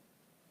joy.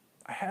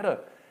 I had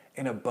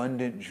an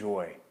abundant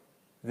joy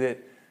that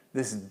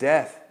this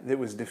death that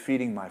was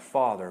defeating my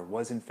father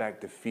was in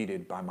fact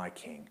defeated by my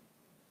King,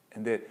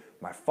 and that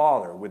my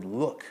father would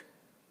look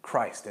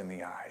Christ in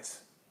the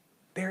eyes.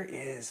 There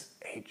is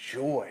a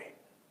joy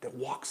that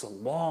walks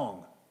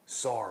along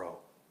sorrow,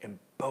 and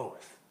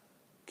both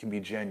can be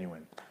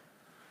genuine.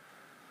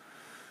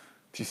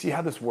 Do you see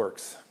how this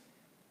works?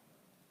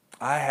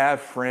 I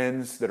have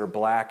friends that are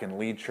black and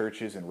lead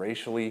churches in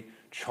racially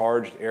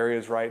charged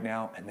areas right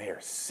now, and they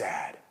are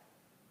sad,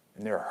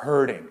 and they're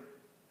hurting,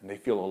 and they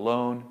feel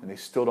alone, and they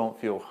still don't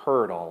feel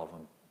heard, all of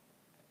them.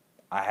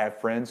 I have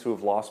friends who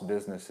have lost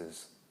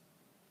businesses.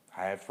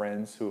 I have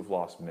friends who have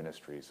lost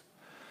ministries.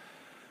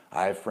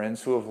 I have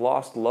friends who have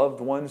lost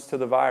loved ones to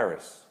the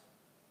virus.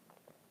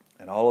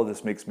 And all of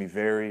this makes me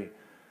very,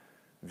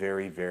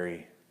 very,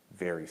 very,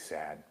 very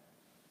sad.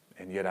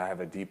 And yet I have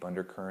a deep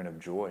undercurrent of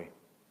joy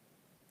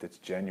that's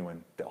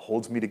genuine, that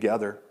holds me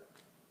together,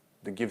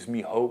 that gives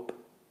me hope,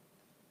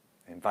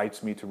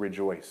 invites me to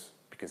rejoice.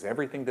 Because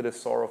everything that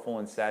is sorrowful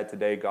and sad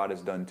today, God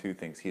has done two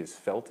things. He has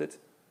felt it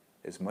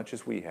as much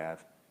as we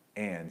have,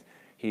 and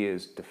He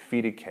has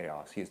defeated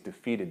chaos. He has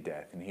defeated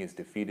death, and He has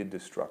defeated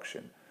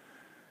destruction.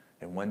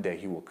 And one day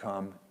He will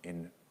come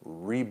and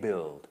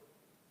rebuild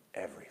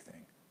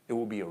everything. It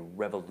will be a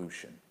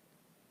revolution.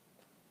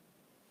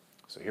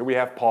 So here we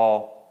have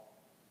Paul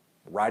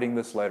writing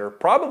this letter,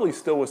 probably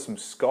still with some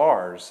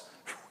scars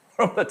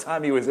from the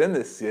time he was in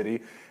this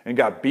city and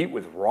got beat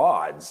with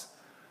rods.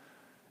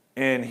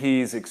 And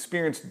he's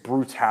experienced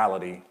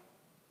brutality,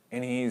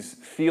 and he's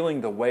feeling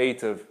the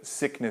weight of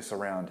sickness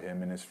around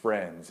him and his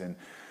friends, and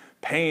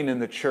pain in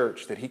the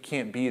church that he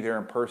can't be there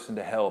in person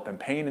to help, and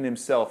pain in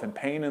himself, and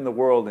pain in the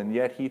world, and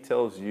yet he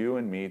tells you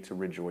and me to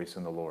rejoice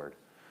in the Lord.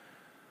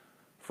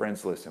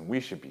 Friends, listen,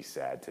 we should be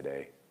sad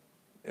today,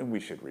 and we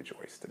should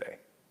rejoice today.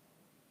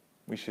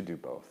 We should do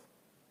both.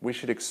 We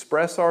should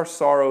express our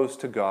sorrows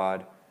to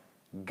God,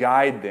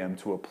 guide them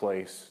to a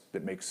place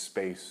that makes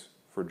space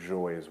for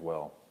joy as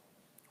well.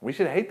 We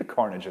should hate the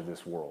carnage of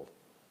this world.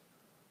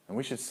 And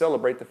we should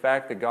celebrate the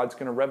fact that God's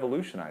going to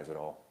revolutionize it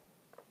all.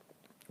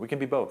 We can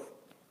be both.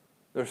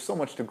 There's so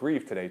much to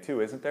grieve today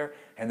too, isn't there?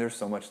 And there's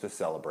so much to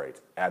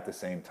celebrate at the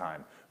same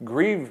time.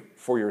 Grieve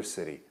for your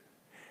city,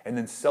 and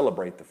then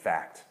celebrate the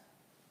fact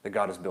that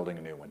God is building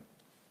a new one.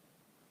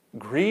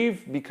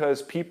 Grieve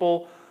because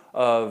people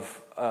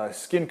of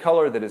skin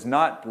color that is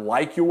not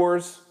like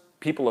yours,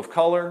 people of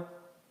color,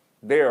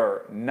 they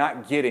are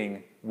not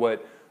getting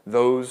what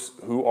those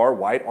who are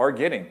white are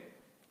getting.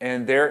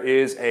 And there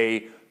is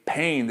a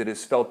pain that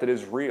is felt that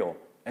is real.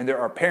 And there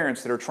are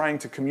parents that are trying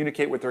to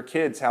communicate with their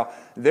kids how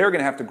they're going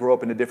to have to grow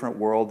up in a different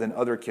world than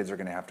other kids are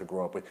going to have to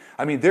grow up with.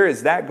 I mean, there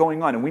is that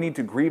going on, and we need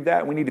to grieve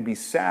that. We need to be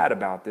sad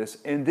about this.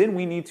 And then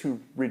we need to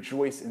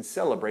rejoice and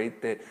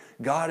celebrate that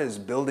God is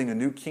building a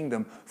new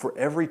kingdom for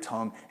every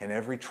tongue and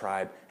every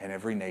tribe and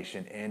every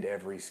nation and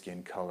every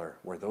skin color,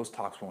 where those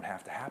talks won't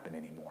have to happen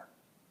anymore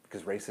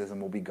because racism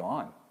will be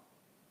gone.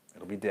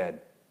 It'll be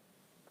dead.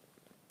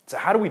 So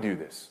how do we do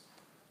this?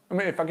 I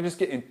mean, if I could just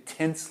get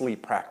intensely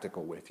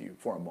practical with you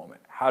for a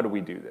moment. How do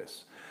we do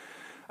this?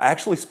 I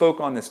actually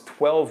spoke on this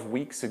 12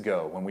 weeks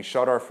ago when we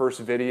shot our first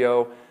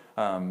video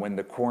when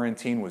the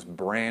quarantine was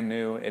brand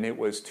new, and it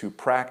was to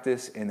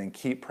practice and then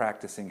keep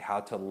practicing how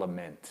to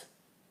lament.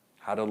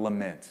 How to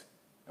lament.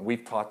 And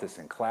we've taught this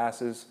in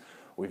classes.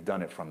 We've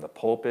done it from the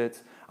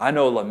pulpit. I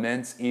know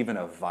lament's even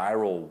a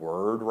viral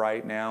word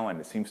right now,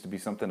 and it seems to be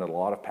something that a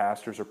lot of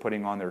pastors are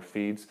putting on their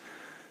feeds.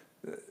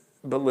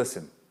 But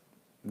listen,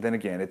 then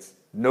again, it's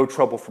no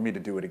trouble for me to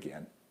do it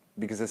again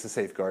because it's a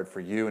safeguard for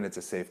you and it's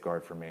a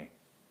safeguard for me.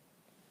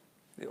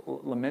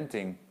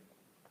 Lamenting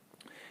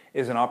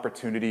is an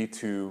opportunity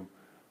to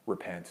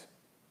repent.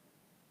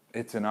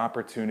 It's an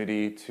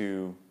opportunity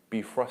to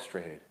be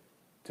frustrated,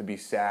 to be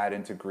sad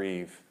and to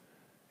grieve,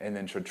 and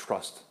then to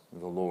trust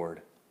the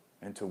Lord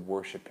and to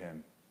worship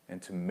Him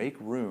and to make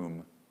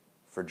room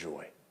for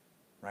joy,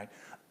 right?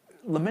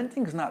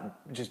 Lamenting is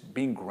not just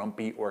being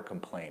grumpy or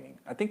complaining.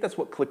 I think that's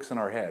what clicks in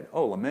our head.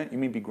 Oh, lament, you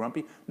mean be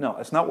grumpy? No,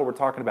 that's not what we're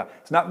talking about.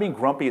 It's not being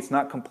grumpy, it's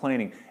not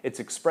complaining. It's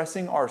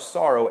expressing our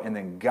sorrow and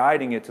then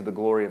guiding it to the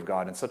glory of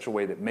God in such a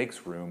way that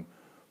makes room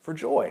for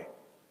joy.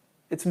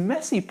 It's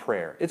messy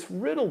prayer. It's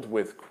riddled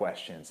with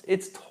questions.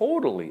 It's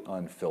totally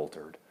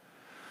unfiltered.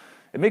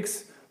 It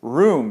makes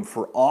room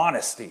for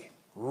honesty,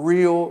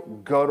 real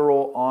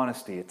guttural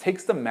honesty. It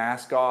takes the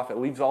mask off. It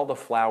leaves all the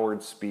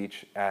flowered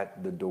speech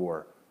at the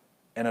door.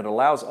 And it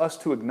allows us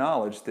to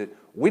acknowledge that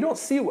we don't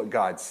see what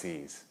God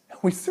sees.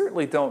 We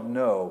certainly don't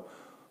know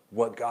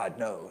what God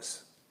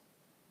knows.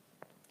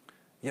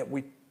 Yet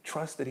we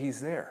trust that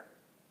He's there,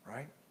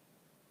 right?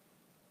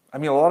 I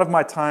mean, a lot of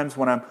my times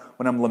when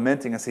I'm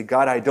lamenting, I say,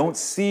 God, I don't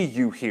see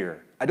you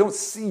here. I don't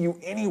see you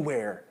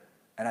anywhere.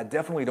 And I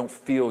definitely don't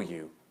feel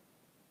you.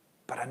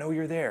 But I know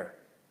you're there.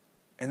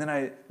 And then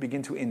I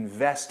begin to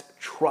invest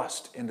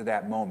trust into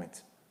that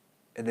moment.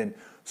 And then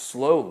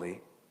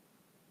slowly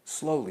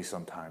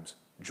sometimes,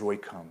 joy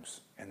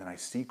comes. And then I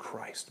see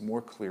Christ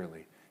more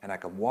clearly. And I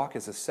can walk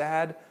as a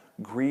sad,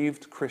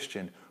 grieved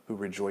Christian who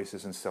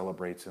rejoices and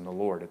celebrates in the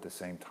Lord at the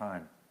same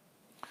time.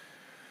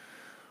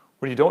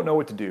 When you don't know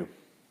what to do,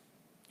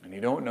 and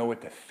you don't know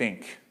what to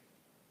think,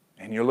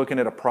 and you're looking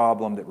at a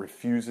problem that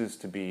refuses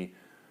to be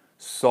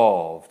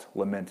solved,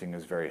 lamenting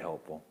is very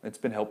helpful. It's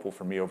been helpful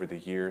for me over the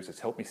years. It's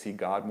helped me see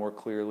God more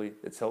clearly.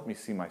 It's helped me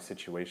see my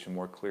situation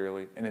more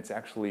clearly. And it's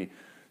actually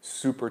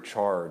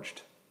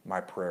supercharged my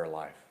prayer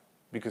life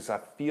because I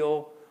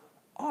feel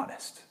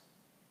honest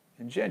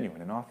and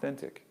genuine and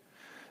authentic.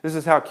 This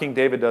is how King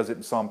David does it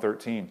in Psalm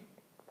 13.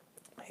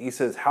 He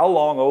says, "How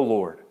long, O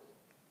Lord,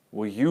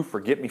 will you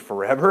forget me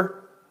forever?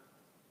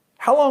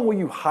 How long will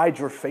you hide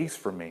your face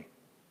from me?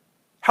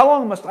 How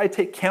long must I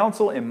take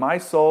counsel in my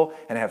soul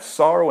and have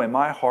sorrow in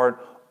my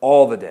heart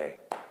all the day?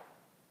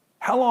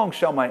 How long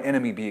shall my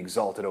enemy be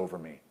exalted over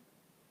me?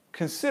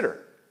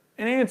 Consider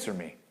and answer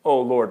me,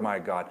 O Lord my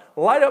God.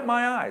 Light up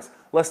my eyes,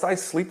 lest I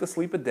sleep the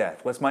sleep of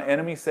death, lest my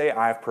enemy say,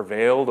 I have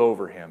prevailed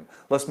over him,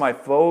 lest my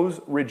foes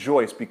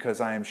rejoice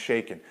because I am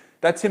shaken."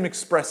 That's him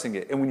expressing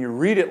it. And when you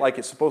read it like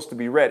it's supposed to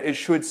be read, it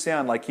should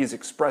sound like he's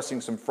expressing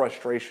some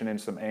frustration and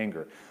some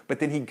anger. But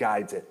then he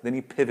guides it. Then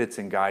he pivots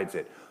and guides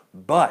it.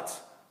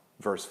 But,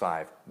 verse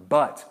 5,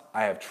 "But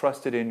I have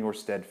trusted in your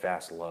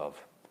steadfast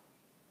love,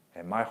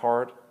 and my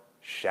heart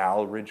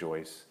shall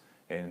rejoice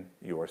in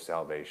your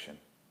salvation.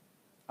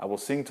 I will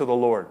sing to the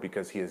Lord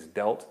because he has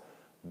dealt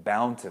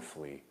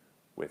bountifully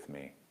with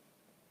me."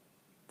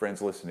 Friends,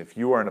 listen, if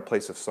you are in a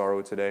place of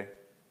sorrow today,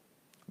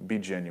 be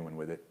genuine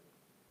with it.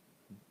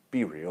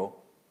 Be real.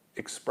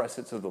 Express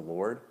it to the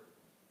Lord,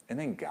 and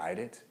then guide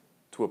it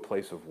to a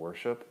place of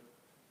worship.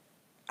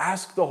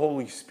 Ask the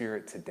Holy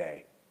Spirit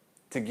today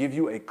to give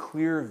you a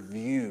clear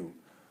view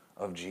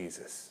of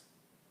Jesus,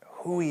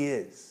 who he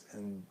is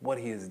and what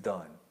he has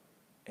done,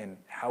 and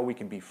how we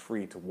can be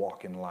free to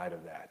walk in light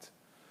of that.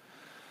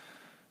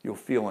 You'll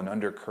feel an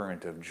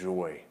undercurrent of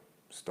joy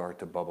start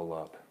to bubble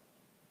up.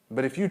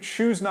 But if you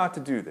choose not to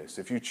do this,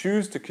 if you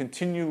choose to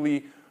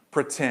continually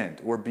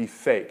pretend or be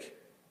fake,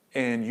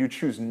 and you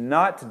choose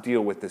not to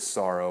deal with this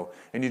sorrow,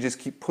 and you just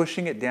keep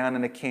pushing it down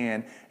in a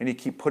can, and you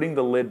keep putting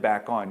the lid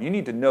back on, you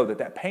need to know that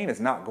that pain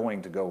is not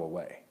going to go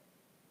away.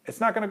 It's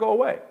not going to go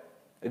away.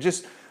 It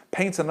just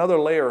paints another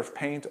layer of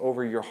paint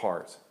over your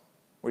heart,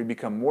 where you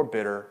become more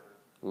bitter,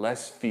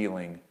 less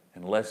feeling,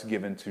 and less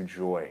given to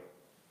joy.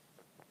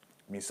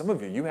 I mean, some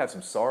of you have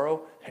some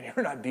sorrow, and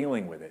you're not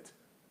dealing with it.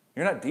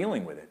 You're not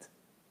dealing with it.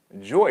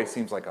 Joy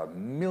seems like a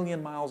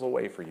million miles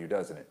away for you,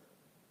 doesn't it?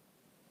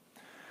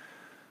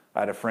 I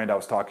had a friend I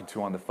was talking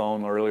to on the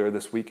phone earlier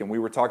this week, and we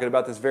were talking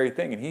about this very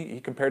thing, and he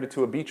compared it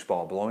to a beach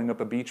ball, blowing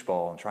up a beach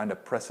ball and trying to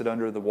press it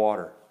under the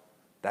water.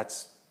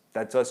 That's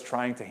us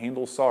trying to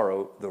handle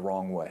sorrow the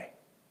wrong way.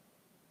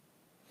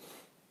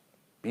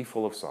 Be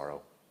full of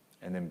sorrow,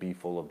 and then be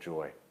full of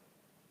joy.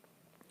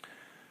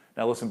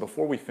 Now listen,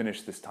 before we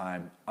finish this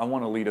time, I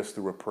want to lead us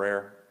through a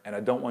prayer, and I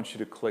don't want you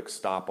to click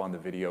stop on the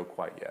video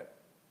quite yet.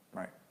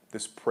 Right?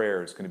 This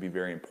prayer is going to be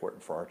very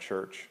important for our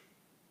church.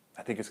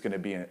 I think it's going to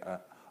be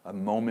a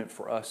moment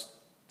for us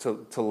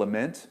to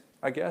lament,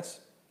 I guess,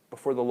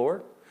 before the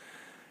Lord.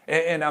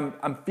 And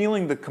I'm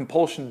feeling the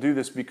compulsion to do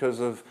this because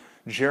of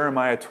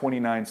Jeremiah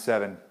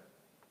 29:7,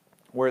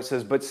 where it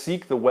says, "But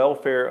seek the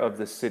welfare of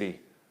the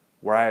city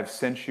where I have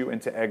sent you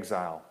into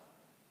exile,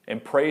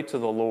 and pray to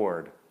the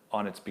Lord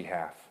on its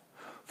behalf.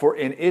 For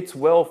in its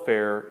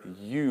welfare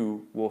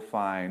you will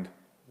find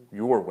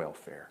your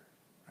welfare."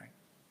 Right?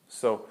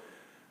 So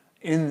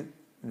in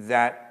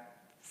that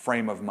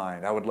frame of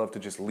mind, I would love to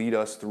just lead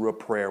us through a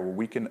prayer where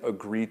we can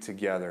agree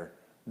together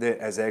that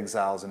as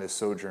exiles and as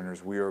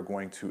sojourners, we are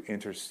going to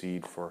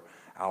intercede for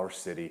our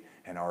city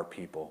and our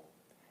people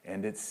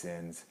and its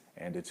sins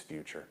and its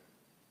future.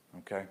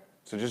 Okay?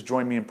 So just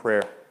join me in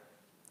prayer.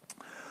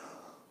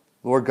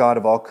 Lord God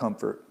of all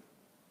comfort,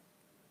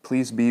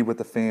 please be with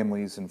the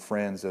families and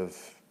friends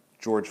of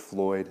George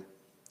Floyd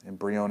and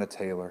Breonna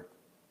Taylor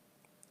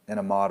and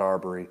Ahmaud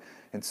Arbery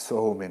and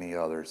so many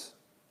others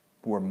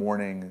who are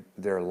mourning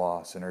their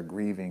loss and are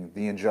grieving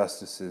the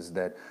injustices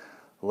that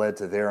led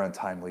to their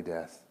untimely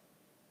death.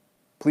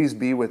 Please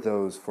be with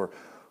those for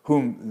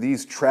whom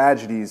these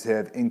tragedies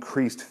have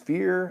increased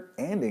fear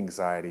and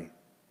anxiety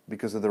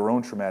because of their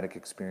own traumatic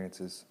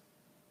experiences.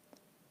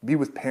 Be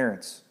with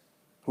parents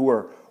who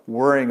are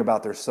worrying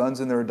about their sons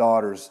and their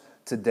daughters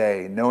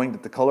today, knowing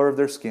that the color of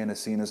their skin is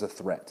seen as a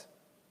threat.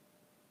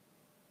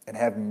 And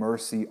have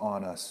mercy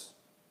on us,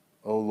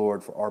 O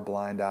Lord, for our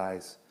blind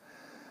eyes.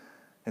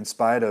 In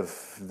spite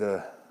of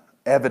the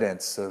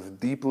evidence of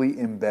deeply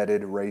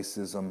embedded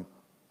racism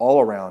all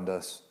around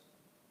us,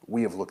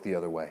 we have looked the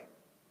other way.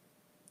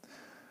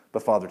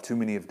 But Father, too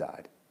many have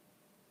died.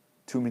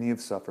 Too many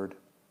have suffered.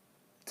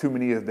 Too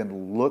many have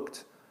been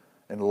looked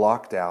and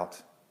locked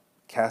out,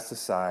 cast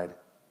aside.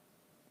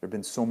 There have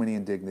been so many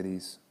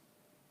indignities.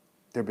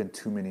 There have been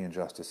too many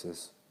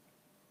injustices.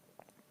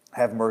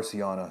 Have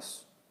mercy on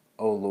us,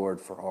 O Lord,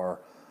 for our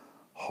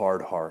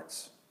hard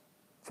hearts.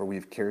 For we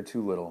have cared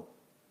too little.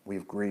 We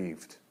have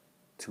grieved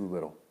too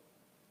little.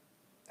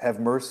 Have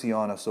mercy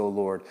on us, O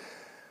Lord.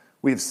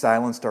 We have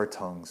silenced our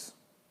tongues.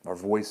 Our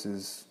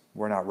voices,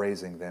 we're not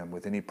raising them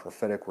with any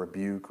prophetic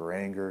rebuke or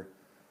anger.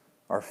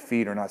 Our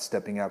feet are not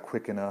stepping out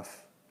quick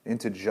enough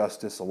into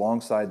justice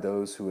alongside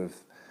those who have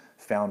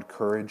found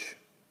courage.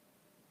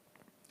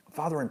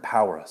 Father,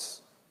 empower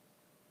us.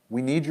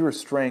 We need your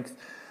strength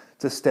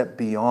to step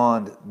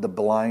beyond the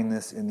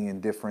blindness and the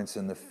indifference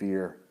and the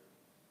fear.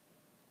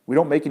 We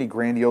don't make any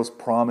grandiose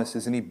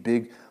promises, any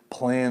big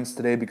plans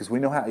today, because we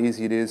know how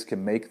easy it is to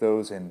make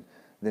those and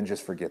then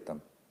just forget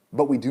them.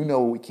 But we do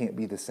know we can't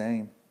be the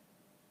same.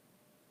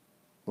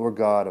 Lord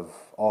God of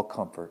all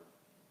comfort,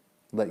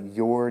 let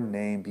your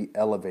name be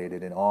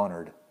elevated and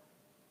honored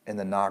in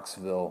the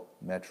Knoxville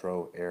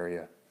metro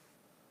area.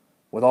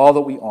 With all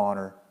that we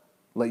honor,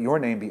 let your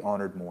name be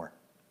honored more.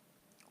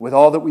 With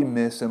all that we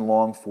miss and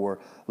long for,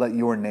 let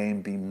your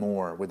name be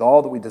more. With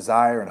all that we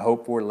desire and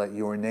hope for, let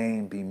your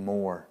name be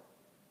more.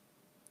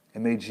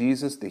 And may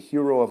Jesus, the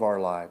hero of our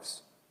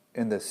lives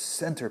and the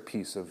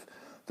centerpiece of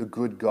the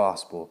good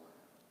gospel,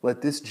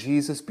 let this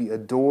Jesus be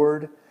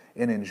adored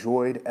and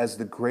enjoyed as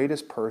the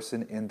greatest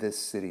person in this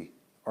city,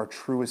 our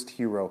truest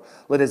hero.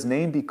 Let his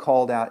name be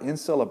called out in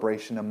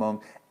celebration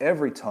among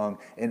every tongue,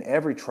 in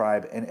every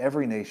tribe, in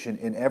every nation,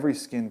 in every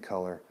skin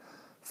color.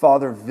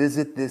 Father,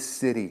 visit this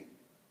city.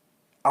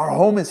 Our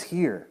home is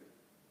here,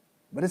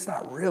 but it's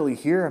not really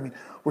here. I mean,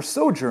 we're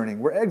sojourning,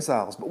 we're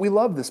exiles, but we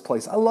love this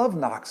place. I love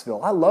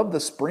Knoxville. I love the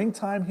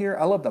springtime here.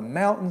 I love the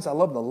mountains. I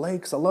love the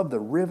lakes. I love the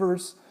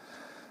rivers.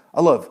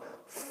 I love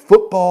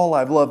football.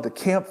 I love the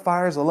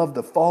campfires. I love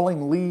the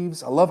falling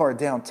leaves. I love our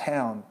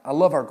downtown. I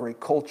love our great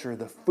culture,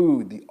 the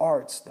food, the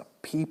arts, the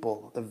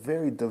people, the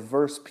very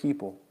diverse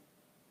people,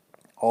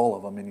 all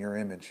of them in your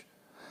image.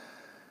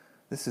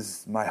 This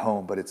is my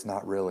home, but it's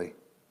not really.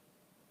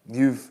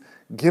 You've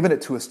given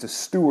it to us to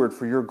steward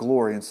for your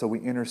glory, and so we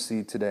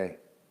intercede today.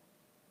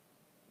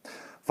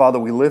 Father,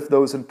 we lift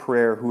those in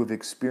prayer who have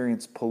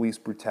experienced police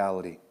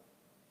brutality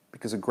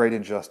because a great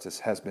injustice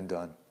has been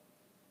done.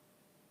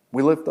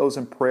 We lift those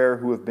in prayer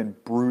who have been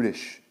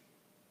brutish,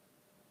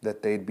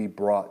 that they'd be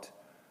brought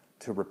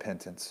to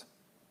repentance.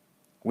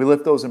 We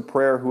lift those in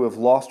prayer who have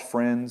lost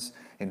friends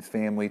and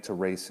family to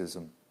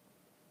racism.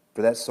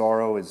 For that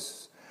sorrow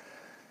it's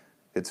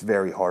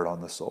very hard on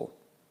the soul.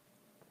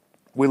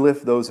 We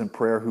lift those in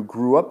prayer who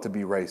grew up to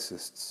be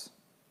racists,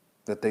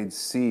 that they'd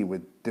see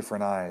with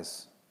different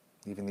eyes,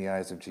 even the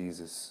eyes of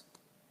Jesus.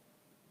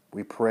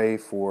 We pray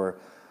for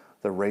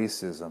the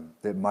racism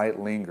that might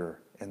linger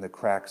in the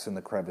cracks and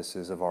the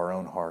crevices of our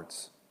own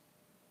hearts,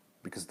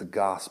 because the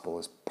gospel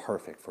is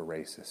perfect for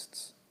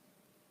racists.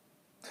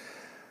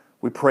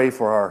 We pray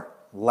for our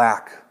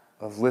lack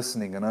of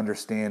listening and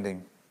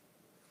understanding.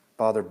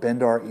 Father,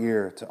 bend our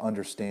ear to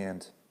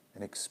understand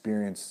an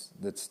experience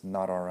that's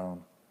not our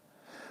own.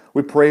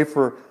 We pray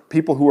for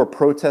people who are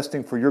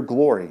protesting for your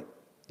glory.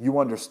 You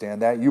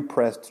understand that. You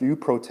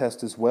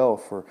protest as well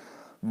for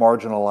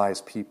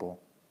marginalized people.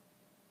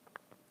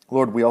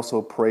 Lord, we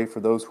also pray for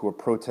those who are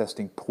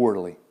protesting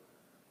poorly,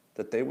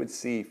 that they would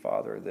see,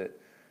 Father, that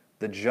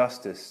the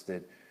justice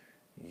that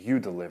you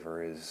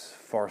deliver is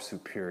far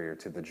superior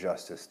to the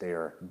justice they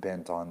are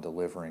bent on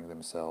delivering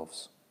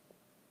themselves.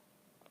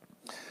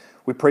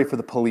 We pray for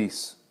the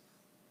police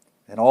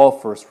and all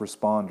first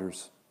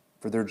responders,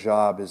 for their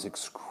job is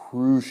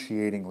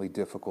excruciatingly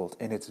difficult,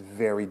 and it's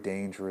very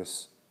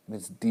dangerous, and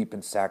it's deep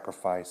in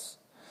sacrifice.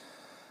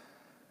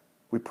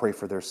 We pray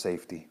for their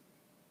safety.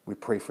 We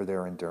pray for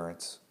their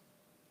endurance.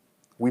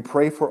 We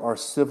pray for our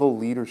civil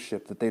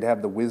leadership, that they'd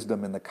have the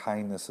wisdom and the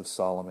kindness of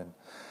Solomon.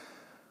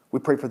 We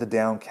pray for the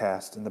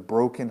downcast and the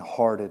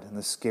brokenhearted and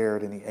the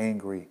scared and the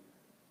angry.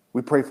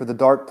 We pray for the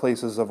dark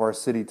places of our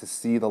city to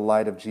see the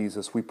light of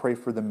Jesus. We pray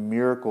for the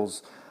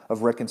miracles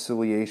of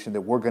reconciliation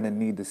that we're going to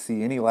need to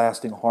see any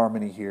lasting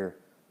harmony here.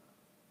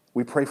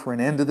 We pray for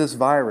an end to this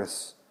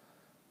virus.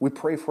 We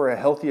pray for a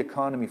healthy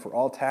economy for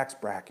all tax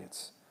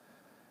brackets.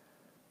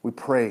 We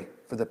pray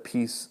for the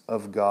peace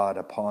of God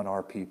upon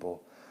our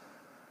people.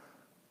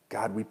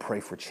 God, we pray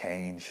for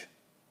change.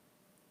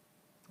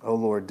 Oh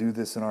Lord, do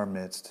this in our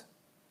midst.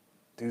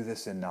 Do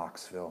this in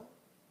Knoxville.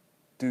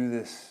 Do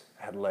this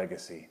at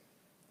Legacy.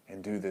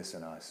 And do this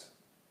in us.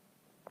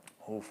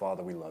 Oh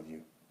Father, we love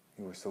you.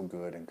 You are so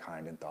good and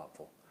kind and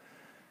thoughtful.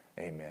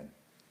 Amen.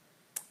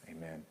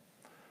 Amen.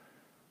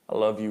 I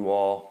love you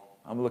all.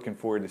 I'm looking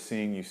forward to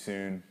seeing you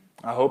soon.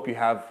 I hope you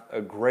have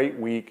a great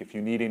week. If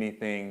you need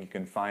anything, you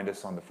can find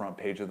us on the front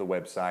page of the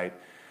website.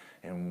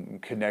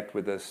 and connect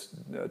with us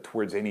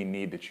towards any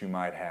need that you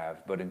might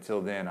have. But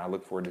until then, I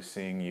look forward to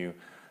seeing you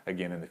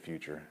again in the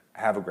future.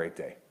 Have a great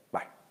day.